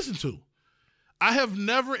shit I listen to. I have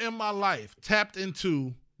never in my life tapped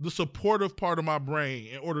into the supportive part of my brain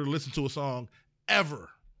in order to listen to a song ever. Right.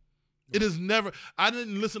 It is never. I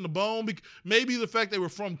didn't listen to Bone. Maybe the fact they were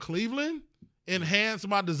from Cleveland enhanced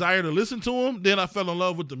my desire to listen to them. Then I fell in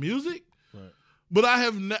love with the music. Right. But I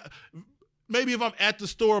have maybe if I'm at the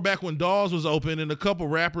store back when Dawes was open and a couple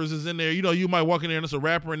rappers is in there, you might walk in there and there's a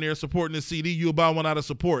rapper in there supporting the CD, you'll buy one out of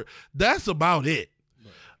support. That's about it.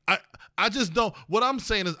 Right. I just don't. What I'm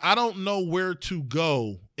saying is I don't know where to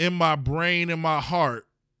go in my brain and my heart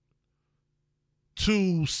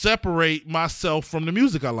to separate myself from the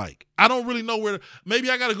music I like. I don't really know where.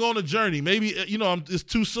 Maybe I got to go on a journey. Maybe it's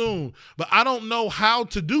too soon, but I don't know how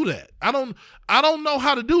to do that. I don't know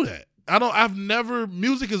how to do that.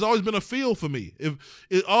 Music has always been a feel for me. If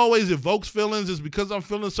it always evokes feelings, it's because I'm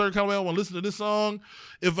feeling a certain kind of way. I want to listen to this song.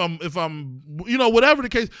 If I'm, whatever the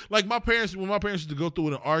case, like when my parents used to go through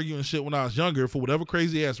it and argue and shit when I was younger, for whatever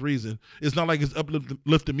crazy ass reason, it's not like it's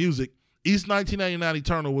uplifting music. East 1999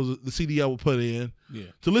 Eternal was the CD I would put in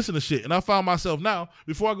to listen to shit. And I found myself now,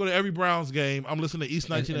 before I go to every Browns game, I'm listening to East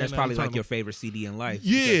 1999 and that's probably Eternal. like your favorite CD in life.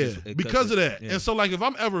 Yeah, because of that. Yeah. And so, like, if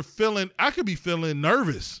I'm ever I could be feeling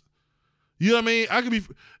nervous. You know what I mean? I could be,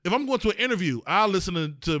 if I'm going to an interview, I'll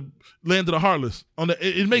listen to Land of the Heartless.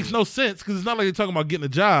 It makes no sense because it's not like you're talking about getting a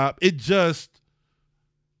job. It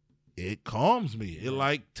calms me. It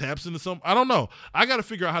like taps into something. I don't know. I got to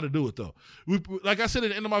figure out how to do it though. Like I said at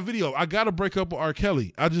the end of my video, I got to break up with R.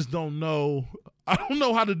 Kelly. I just don't know. I don't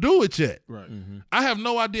know how to do it yet. Right. Mm-hmm. I have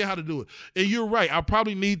no idea how to do it. And you're right. I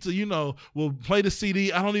probably need to, we'll play the CD.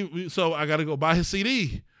 So I got to go buy his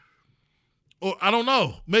CD. Or I don't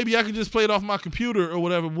know. Maybe I can just play it off my computer or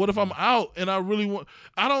whatever. What if I'm out and I really want?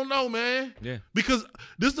 I don't know, man. Yeah. Because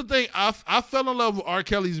this is the thing. I fell in love with R.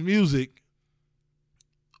 Kelly's music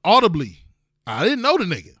audibly. I didn't know the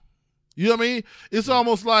nigga. You know what I mean? It's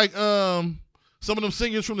almost like some of them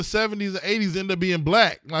singers from the 70s and 80s end up being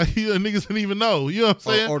black. Like niggas didn't even know. You know what I'm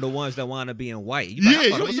saying? Or the ones that want to be in white.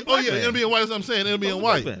 It'll be in white. That's what I'm saying. It'll be in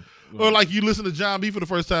white. Or like you listen to John B for the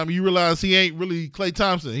first time, and you realize he ain't really Klay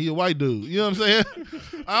Thompson. He a white dude. You know what I'm saying?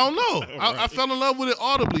 I don't know. I fell in love with it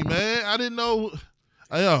audibly, man. I didn't know.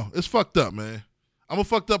 It's fucked up, man. I'm a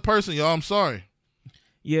fucked up person, y'all. I'm sorry.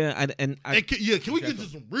 Yeah, can we get to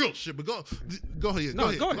some real shit? But go ahead.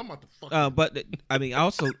 No, go ahead. I'm about to fuck. But I mean,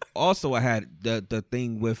 also I had the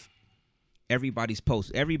thing with everybody's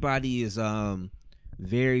post. Everybody is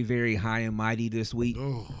very, very high and mighty this week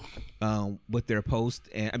with their post,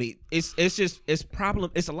 and I mean, it's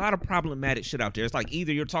a lot of problematic shit out there. It's like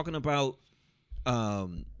either you're talking about,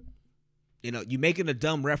 you making the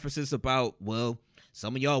dumb references about, well,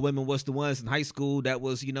 some of y'all women was the ones in high school that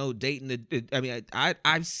was, dating I mean,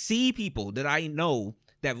 I see people that I know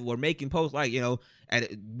that were making posts like,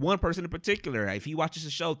 at one person in particular. If he watches the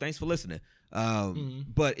show, thanks for listening.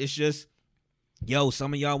 But it's just,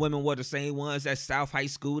 some of y'all women were the same ones at South High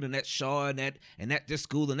School and at Shaw and at this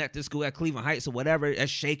school and at this school at Cleveland Heights or whatever, at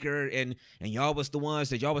Shaker, and y'all was the ones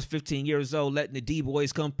that y'all was 15 years old letting the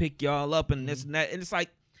D-boys come pick y'all up and this and that. And it's like,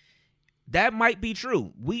 that might be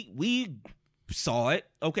true. We saw it.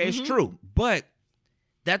 Okay, it's true. But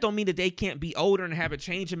that don't mean that they can't be older and have a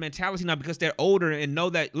change in mentality now because they're older and know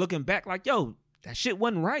that looking back, like, that shit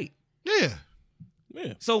wasn't right. Yeah.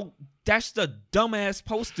 So that's the dumbass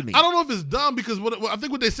post to me. I don't know if it's dumb because I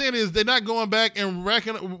think what they're saying is they're not going back and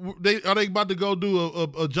racking. Are they about to go do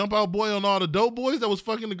a jump out boy on all the dope boys that was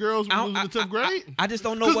fucking the girls in the 10th grade? I just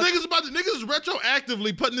don't know what niggas is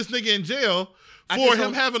retroactively putting this nigga in jail for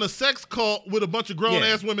him having a sex cult with a bunch of grown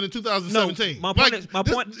ass women in 2017. No, my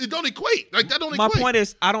point. It don't equate. Like that don't my equate. My point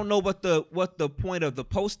is, I don't know what the point of the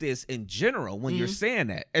post is in general when you're saying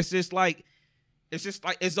that. It's just like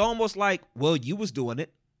it's almost like, well, you was doing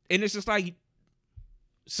it, and it's just like,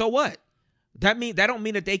 so what? That don't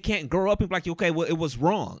mean that they can't grow up and be like, okay, well, it was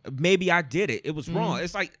wrong. Maybe I did it. It was wrong.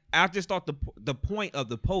 It's like I just thought the point of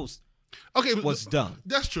the post was dumb.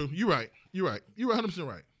 That's true. You're right. You're 100%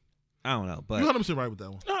 right. I don't know, but you're 100% right with that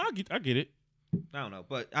one. No, I get it. I don't know,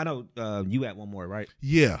 but I know you had one more, right?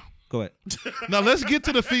 Yeah. Go ahead. Now let's get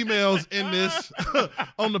to the females in this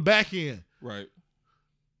on the back end. Right.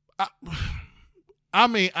 I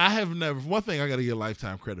mean, I have never. One thing I got to get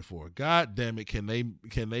Lifetime credit for. God damn it, can they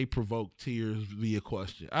provoke tears via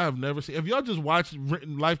question? I have never seen. If y'all just watch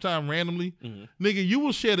Lifetime randomly, nigga, you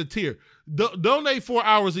will shed a tear. Donate 4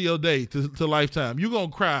 hours of your day to Lifetime. You gonna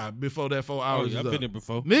cry before that 4 hours is I've up. been there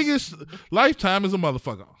before. Niggas, Lifetime is a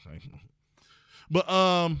motherfucker. But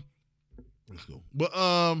let's go. But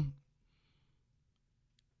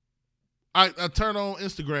I turned on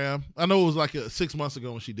Instagram. I know it was like 6 months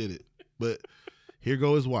ago when she did it, but. Here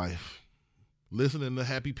go his wife, listening to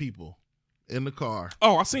Happy People in the car.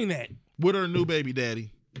 Oh, I seen that. With her new baby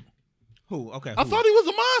daddy. Who? Okay. I thought he was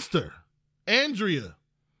a monster. Andrea.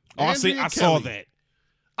 Oh, I saw that.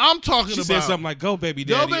 I'm talking she about. She said something like, go baby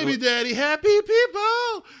daddy. Go baby daddy, happy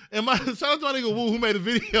people. And shout out to my nigga Wu who made a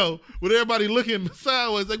video with everybody looking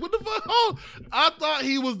sideways like, what the fuck? Oh, I thought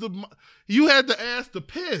he was you had to ask to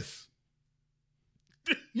piss.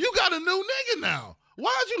 You got a new nigga now. Why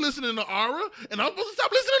are you listening to Aura? And I'm supposed to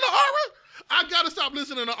stop listening to Aura? I gotta stop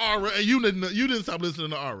listening to Aura, and you didn't stop listening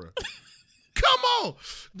to Aura. Come on,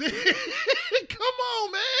 come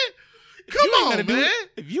on, man. Come on, man.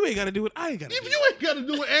 If you ain't gotta do it, I ain't gotta. If you ain't gotta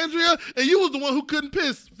do it, Andrea, and you was the one who couldn't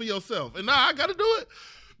piss for yourself, and now I gotta do it.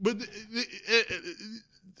 But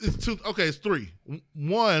it's two. Okay, it's three.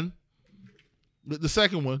 One, the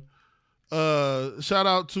second one. Shout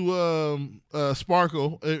out to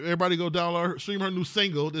Sparkle. Everybody go download stream her new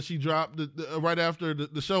single that she dropped right after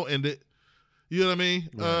the show ended. You know what I mean?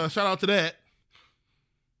 Right. Shout out to that.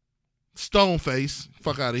 Stoneface.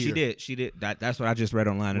 Fuck out of here. She did. That's what I just read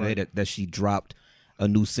online today, that she dropped a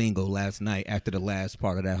new single last night after the last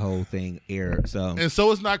part of that whole thing aired. So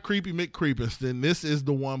it's not Creepy McCreepinston. This is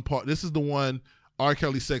the one part. This is the one R.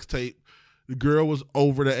 Kelly sex tape. The girl was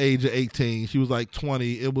over the age of 18. She was like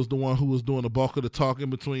 20. It was the one who was doing the bulk of the talking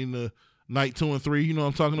between the night 2 and 3. You know what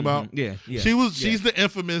I'm talking about? Yeah. She's the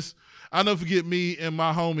infamous. I'll never forget me and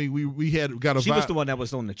my homie. We got a. She was the one that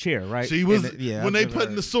was on the chair, right? She was. When they put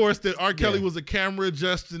in the source that R. Kelly was a camera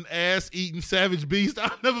adjusting, ass eating savage beast.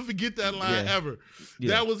 I'll never forget that line ever. Yeah.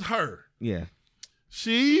 That was her. Yeah.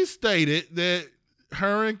 She stated that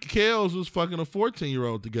her and Kels was fucking a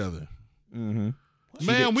 14-year-old together. Mm-hmm.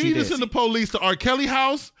 Man, we need to send the police to R. Kelly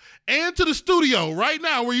house and to the studio right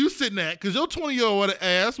now where you sitting at, because your 20-year-old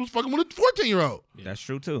ass was fucking with a 14-year-old. Yeah. That's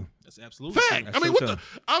true too. That's absolutely fact. That's I mean, true what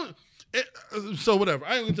the? So whatever.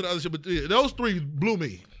 I ain't into the other shit, but those 3 blew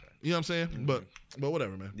me. You know what I'm saying? Mm-hmm. But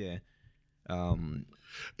whatever, man. Yeah.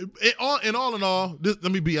 In all,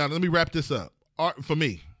 let me be honest. Let me wrap this up. For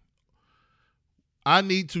me, I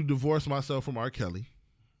need to divorce myself from R. Kelly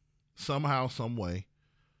somehow, some way.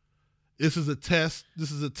 This is a test.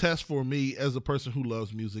 This is a test for me as a person who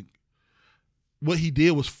loves music. What he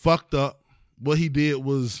did was fucked up. What he did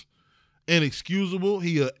was inexcusable.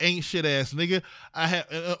 He ain't shit ass nigga. I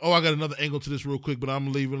got another angle to this real quick, but I'm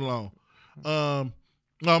gonna leave it alone. No,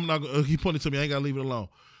 I'm not. He pointed to me. I ain't gotta leave it alone.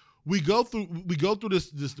 We go through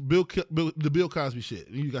this the Bill Cosby shit.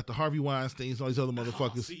 You got the Harvey Weinsteins, all these other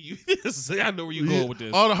motherfuckers. See, I know where you're going with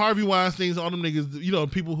this. All the Harvey Weinsteins, all them niggas. You know,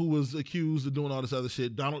 people who was accused of doing all this other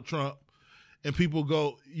shit. Donald Trump, and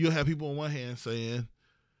you'll have people on one hand saying,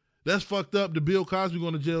 "That's fucked up. The Bill Cosby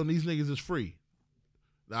going to jail, and these niggas is free."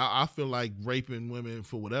 I feel like raping women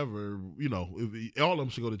for whatever, you know, all of them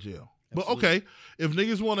should go to jail. Absolutely. But okay, if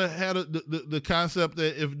niggas want to have the concept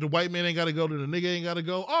that if the white man ain't got to go, then the nigga ain't got to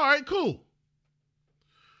go, all right, cool.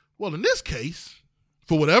 Well, in this case,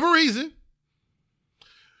 for whatever reason,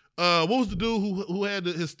 what was the dude who had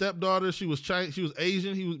his stepdaughter? She was Chinese, she was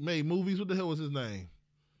Asian. He made movies. What the hell was his name?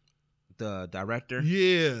 The director?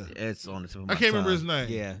 Yeah. It's on the tip of my I can't tongue. remember his name.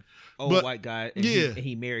 Yeah. Old white guy. And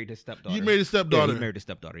he married his stepdaughter. He married his stepdaughter. Yeah, he married his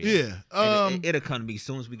stepdaughter. Yeah. It'll come to me as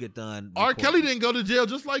soon as we get done. R. Kelly didn't go to jail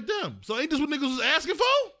just like them. So ain't this what niggas was asking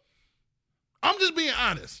for? I'm just being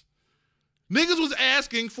honest. Niggas was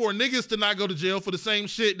asking for niggas to not go to jail for the same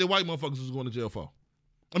shit that white motherfuckers was going to jail for.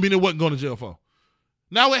 I mean, they wasn't going to jail for.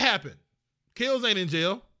 Now it happened. Kills ain't in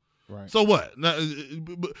jail. Right. So what? Now,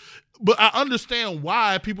 but I understand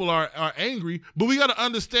why people are angry, but we got to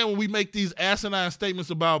understand when we make these asinine statements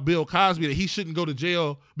about Bill Cosby that he shouldn't go to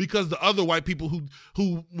jail because the other white people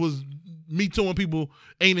who was Me Tooing people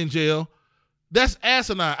ain't in jail. That's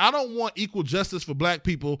asinine. I don't want equal justice for black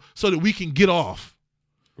people so that we can get off.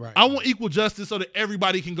 Right. I want equal justice so that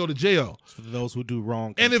everybody can go to jail. For those who do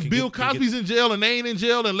wrong. And if Bill Cosby's in jail and they ain't in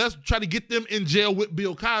jail, and let's try to get them in jail with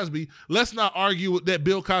Bill Cosby. Let's not argue that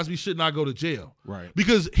Bill Cosby should not go to jail. Right.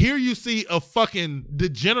 Because here you see a fucking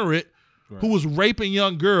degenerate who was raping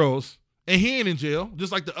young girls, and he ain't in jail,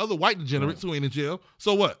 just like the other white degenerates who ain't in jail.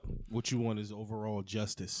 So what? What you want is overall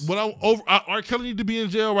justice. R. Kelly need to be in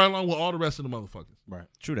jail right along with all the rest of the motherfuckers. Right.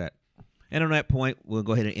 True that. And on that point, we'll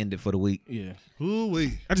go ahead and end it for the week. Yeah.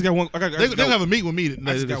 Ooh-wee. I just got one. They'll have a meet with me.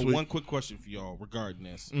 I just got one quick question for y'all regarding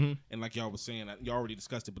this. Mm-hmm. And like y'all was saying, y'all already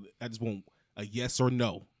discussed it, but I just want a yes or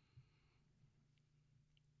no.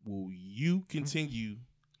 Will you continue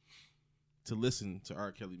to listen to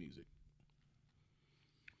R. Kelly music?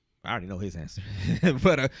 I already know his answer.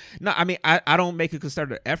 But no, I mean, I don't make a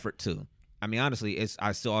concerted effort to. I mean, honestly,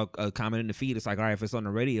 I saw a comment in the feed. It's like, all right, if it's on the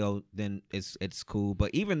radio, then it's cool.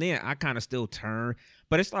 But even then, I kind of still turn.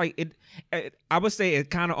 But it's like I would say it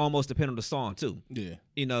kind of almost depends on the song too. Yeah,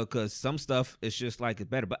 you know, because some stuff it's just like it's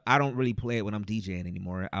better. But I don't really play it when I'm DJing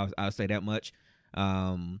anymore. I'll say that much.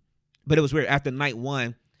 But it was weird after night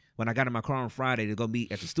one when I got in my car on Friday to go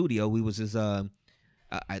meet at the studio. We was just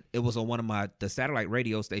it was on one of the satellite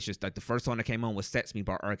radio stations. Like the first song that came on was "Sets Me"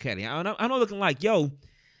 by R. Kelly. I know, looking like yo.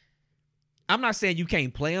 I'm not saying you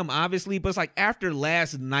can't play them, obviously, but it's like after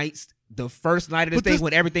last night's, the first night of this thing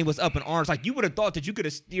when everything was up in arms, like you would have thought that you could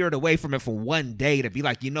have steered away from it for one day to be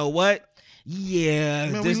like, you know what? Yeah,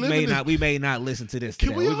 man, we may not listen to this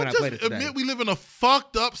today. Can we all just admit we live in a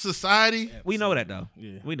fucked up society? Absolutely. We know that, though.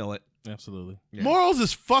 Yeah. We know it. Absolutely. Yeah. Morals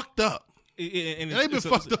is fucked up. And they've been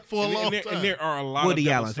fucked up for a long time. And there are a lot Woody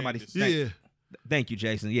of Allen. Thank you,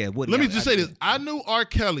 Jason. Yeah, Woody Let me Allen. just say this. I knew R.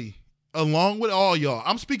 Kelly along with all y'all.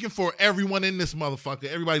 I'm speaking for everyone in this motherfucker,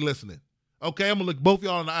 everybody listening. Okay, I'm gonna look both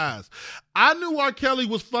y'all in the eyes. I knew R. Kelly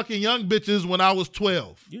was fucking young bitches when I was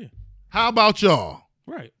 12. Yeah. How about y'all?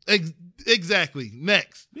 Right. Exactly.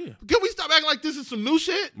 Next. Yeah. Can we stop acting like this is some new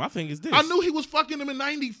shit? My thing is this. I knew he was fucking him in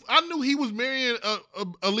 90. I knew he was marrying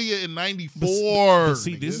Aaliyah in 94. But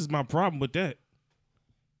see, this is my problem with that.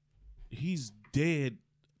 He's dead,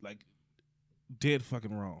 like, dead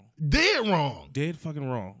fucking wrong. Dead wrong. Dead fucking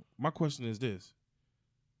wrong. My question is this.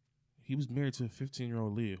 He was married to a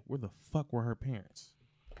 15-year-old Leah. Where the fuck were her parents?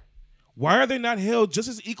 Why are they not held just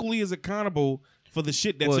as equally as accountable for the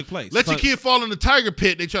shit that took place? Let your kid fall in the tiger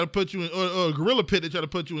pit, they try to put you in, or a gorilla pit, they try to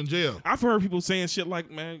put you in jail. I've heard people saying shit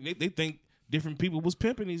like, man, they think different people was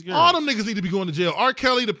pimping these girls. All them niggas need to be going to jail. R.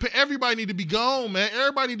 Kelly, everybody need to be gone, man.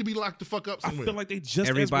 Everybody need to be locked the fuck up somewhere. I feel like they just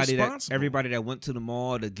everybody as responsible. everybody that went to the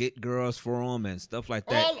mall to get girls for them and stuff like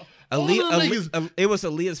that. All them niggas, it was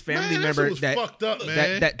Aaliyah's family man, member that shit was fucked up,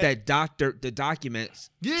 man. that doctored the documents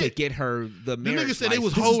to get her the marriage. The niggas said they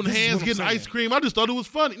was license. holding hands, getting ice cream. I just thought it was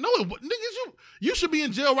funny. No, niggas, you should be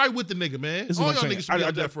in jail right with the nigga, man. All y'all niggas should be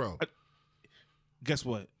on death row. Guess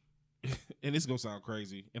what? And this is gonna sound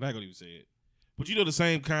crazy, and I ain't gonna even say it. But you know the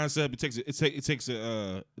same concept. It takes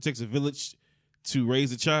a village to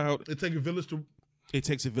raise a child. It takes a village to. It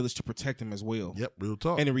takes a village to protect them as well. Yep, real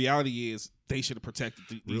talk. And the reality is, they should have protected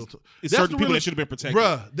these. It's That's certain people that realest, should have been protected.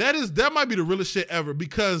 Bruh, that might be the realest shit ever,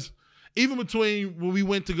 because even between when we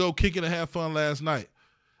went to go kick it and have fun last night,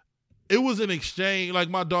 it was an exchange. Like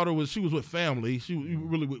my daughter she was with family. She was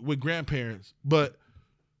really with grandparents, but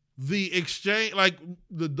the exchange, like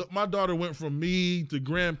my daughter went from me to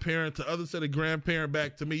grandparent to other set of grandparent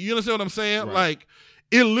back to me. You understand what I'm saying? Right. Like,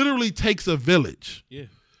 it literally takes a village. Yeah.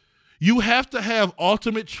 You have to have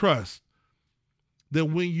ultimate trust that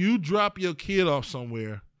when you drop your kid off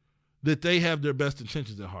somewhere, that they have their best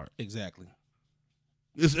intentions at heart. Exactly.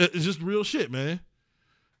 It's just real shit, man.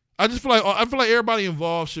 I feel like everybody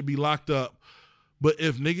involved should be locked up. But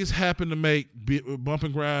if niggas happen to make Bump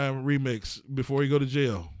and Grind remix before you go to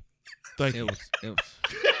jail, thank you. It was.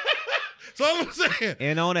 That's all I'm saying.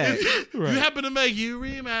 And on that, You happen to make you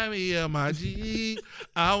remind me of my Jeep.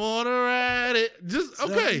 I want to ride it. Just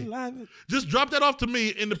drop that off to me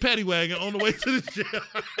in the paddy wagon on the way to the jail.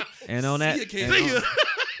 and on that, See ya.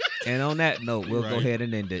 and on that note, we'll go ahead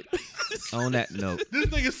and end it. On that note, This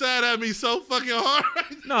nigga side at me so fucking hard.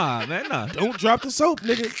 nah, man, nah. Don't drop the soap,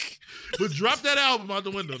 nigga. But drop that album out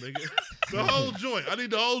the window, nigga. The whole joint. I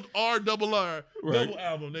need the whole R double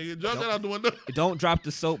album, nigga. Drop that out the window. Don't drop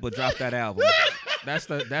the soap, but drop that album. That's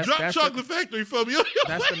Chocolate Factory for me.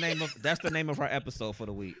 That's the name of our episode for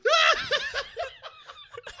the week.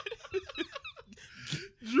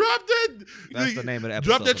 Drop that. That's the name of the episode.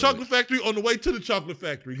 Drop that Chocolate Factory on the way to the Chocolate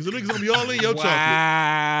Factory, because the niggas gonna be all in your chocolate.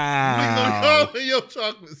 Wow. Niggas gonna be all in your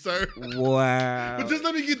chocolate, sir. Wow. But just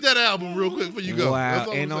let me get that album real quick before you go.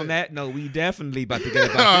 Wow. And on that note, we definitely about to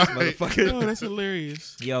get about this motherfucker. Oh, that's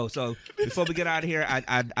hilarious. Yo, so before we get out of here,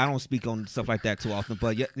 I don't speak on stuff like that too often,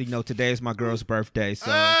 but today is my girl's birthday, so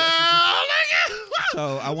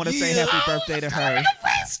I want to say happy birthday to her.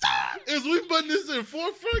 Is we putting this in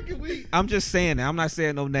forefront? Can we? I'm just saying that. I'm not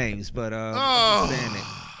saying no names, but I'm just saying it.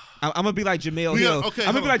 I'm gonna be like Jamil Hill. Okay,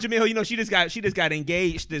 I'm gonna be like Jamil Hill. She just got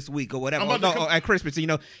engaged this week or whatever. At Christmas.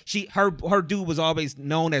 Her dude was always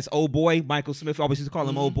known as Old Boy. Michael Smith always used to call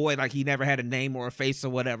him Old Boy, like he never had a name or a face or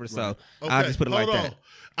whatever. So I'll just put it like that.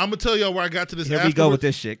 I'm gonna tell y'all where I got to this. Here we go with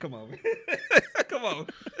this shit. Come on, come on.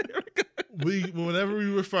 Whenever we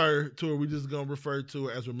refer to her, we just gonna refer to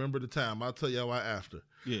her as Remember the Time. I'll tell y'all why after.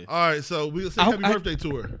 Yeah. All right, so we'll say happy birthday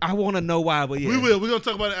to her. I want to know why, but yeah, we will. We're gonna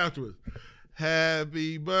talk about it afterwards.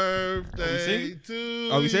 Happy birthday to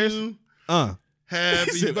you. Are we serious?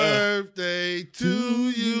 Happy birthday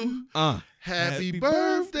to you. Happy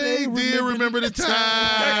birthday, dear. Remember the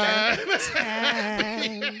time.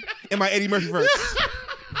 In my Eddie Murphy verse.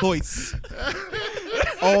 Voice.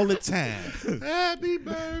 All the time. Happy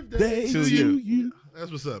birthday to you. That's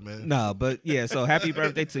what's up, man. No, but yeah, so happy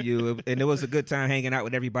birthday to you. And it was a good time hanging out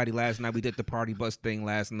with everybody last night. We did the party bus thing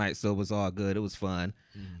last night, so it was all good. It was fun.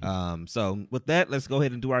 Mm-hmm. So with that, let's go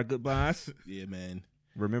ahead and do our goodbyes. Yeah, man.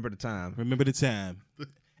 Remember the time. Remember the time.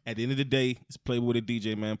 At the end of the day, it's Playboy the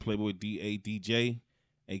DJ, man. Playboy DADJ,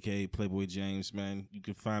 a.k.a. Playboy James, man. You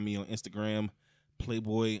can find me on Instagram,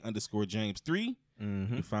 Playboy_James3. Mm-hmm. You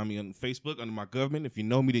can find me on Facebook under my government. If you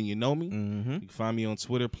know me, then you know me. Mm-hmm. You can find me on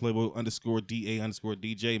Twitter,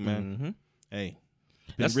 Playboy_DA_DJ, man. Mm-hmm. Hey,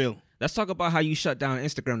 been real. Let's talk about how you shut down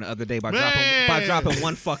Instagram the other day by Man. dropping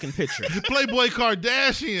one fucking picture. Playboy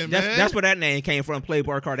Kardashian, man. That's where that name came from,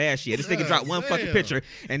 Playboy Kardashian. This nigga dropped one fucking picture,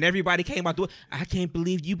 and everybody came out to it. I can't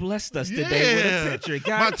believe you blessed us today with a picture.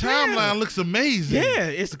 God My damn. timeline looks amazing. Yeah,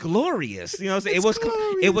 it's glorious. You know what I'm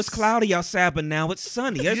saying? It was cloudy outside, but now it's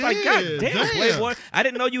sunny. It's like, God damn, Playboy. I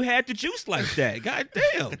didn't know you had the juice like that. God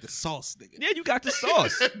damn. The sauce, nigga. Yeah, you got the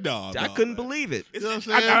sauce. No, I couldn't believe it. You know what I'm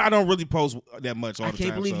saying? I don't really post that much all I the time.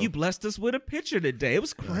 can't believe so. you blessed us with a picture today. It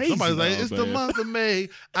was crazy. Somebody's like, Oh, it's the man. month of May.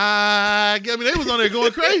 I mean, they was on there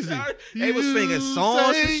going crazy. They was singing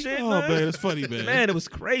songs and shit. Oh, man, it's funny, man. Man, it was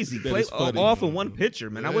crazy. That is funny. All for one picture,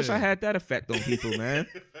 man. I wish Yeah. I had that effect on people, man.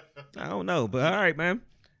 I don't know, but all right, man.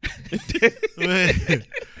 Man,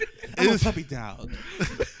 I'm a it's, puppy dog.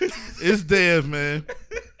 it's Dev, man.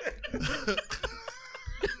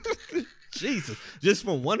 Jesus, just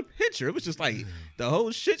from one picture, it was just like the whole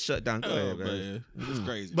shit shut down. Go Oh, ahead, man. man. It's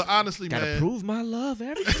crazy. But honestly, Gotta man, prove my love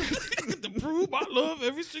every day. to prove my love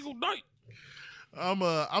every single night.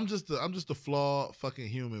 I'm just a flawed fucking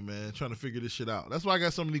human, man, trying to figure this shit out. That's why I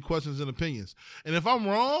got so many questions and opinions. And if I'm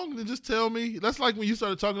wrong, then just tell me. That's like when you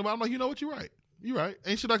started talking about it, I'm like, you know what, you're right. You're right.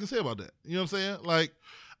 Ain't shit I can say about that. You know what I'm saying? Like,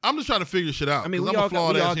 I'm just trying to figure shit out. I mean, 'cause we I'm all a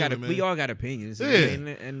flawed ass got human, man. we all got opinions, Yeah.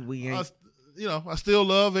 and we ain't. I still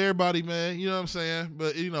love everybody, man. You know what I'm saying?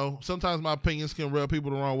 But, sometimes my opinions can rub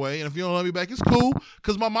people the wrong way. And if you don't love me back, it's cool.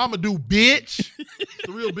 Because my mama do, bitch.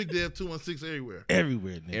 The real Big Dev 216 everywhere.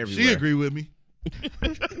 Everywhere, nigga. Everywhere. She agree with me.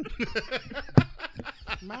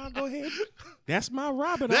 Mom, go ahead. That's my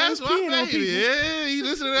Robin. That's I was peeing my on baby. people. Yeah, he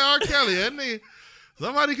listening to R. Kelly. That nigga,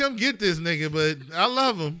 somebody come get this nigga, but I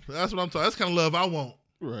love him. That's what I'm talking. That's the kind of love I want.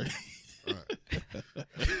 Right.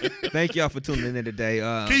 Thank y'all for tuning in today.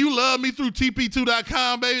 Can you love me through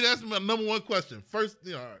TP2.com, baby? That's my number one question. First,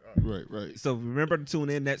 all right. Right. So remember to tune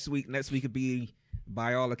in next week. Next week will be,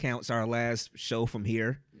 by all accounts, our last show from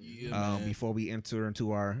here. Before we enter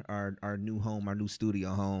into our new home, our new studio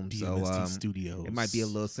home. DMST Studios. It might be a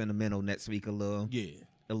little sentimental next week, a little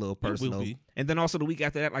personal. be. And then also the week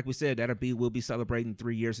after that, like we said, we'll be celebrating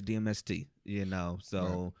 3 years of DMST.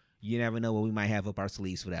 So you never know what we might have up our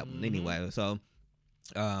sleeves for that one. Anyway, so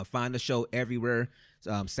find the show everywhere: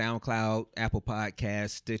 SoundCloud, Apple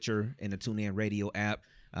Podcasts, Stitcher, and the TuneIn Radio app.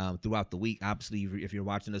 Throughout the week, obviously, if you're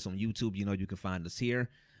watching us on YouTube, you can find us here.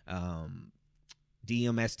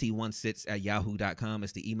 DMST16@yahoo.com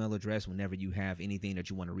is the email address whenever you have anything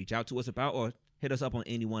that you want to reach out to us about, or hit us up on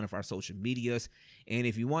any one of our social medias. And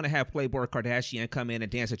if you want to have Playboy Kardashian come in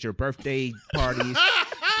and dance at your birthday parties,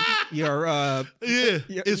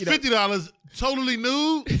 It's $50 totally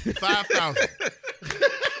nude, $5,000.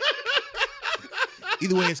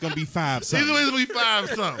 Either way, it's gonna be five. Either way, it's gonna be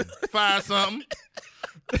 $5 something.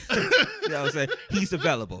 you know what I'm saying? He's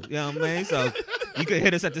available. You know what I mean? So you can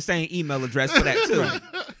hit us at the same email address for that too.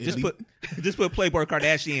 Just put Playboy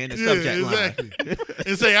Kardashian in the subject line.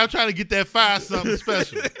 And say, I'm trying to get that $5 something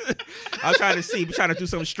special. I'm trying to do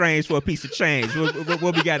something strange for a piece of change. What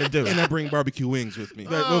we got to do? And I bring barbecue wings with me.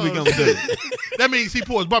 What we gonna do? That means he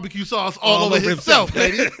pours barbecue sauce all over himself,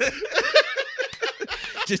 baby.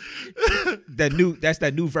 Just that's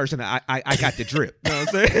that new version of I got the drip. You know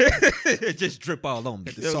what I'm saying? Just drip all on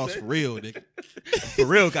me. The sauce for real, nigga. For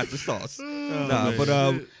real got the sauce.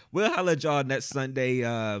 We'll holler at y'all next Sunday.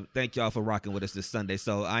 Thank y'all for rocking with us this Sunday.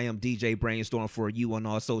 So I am DJ Brainstorm for you on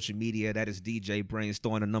all social media. That is DJ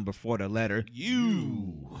Brainstorm, the number 4, the letter.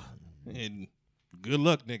 You. And good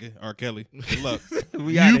luck, nigga. R. Kelly. Good luck.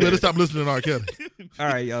 We You outta better here. stop listening to R. Kelly. All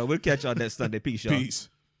right, y'all. We'll catch y'all next Sunday. Peace, y'all. Peace.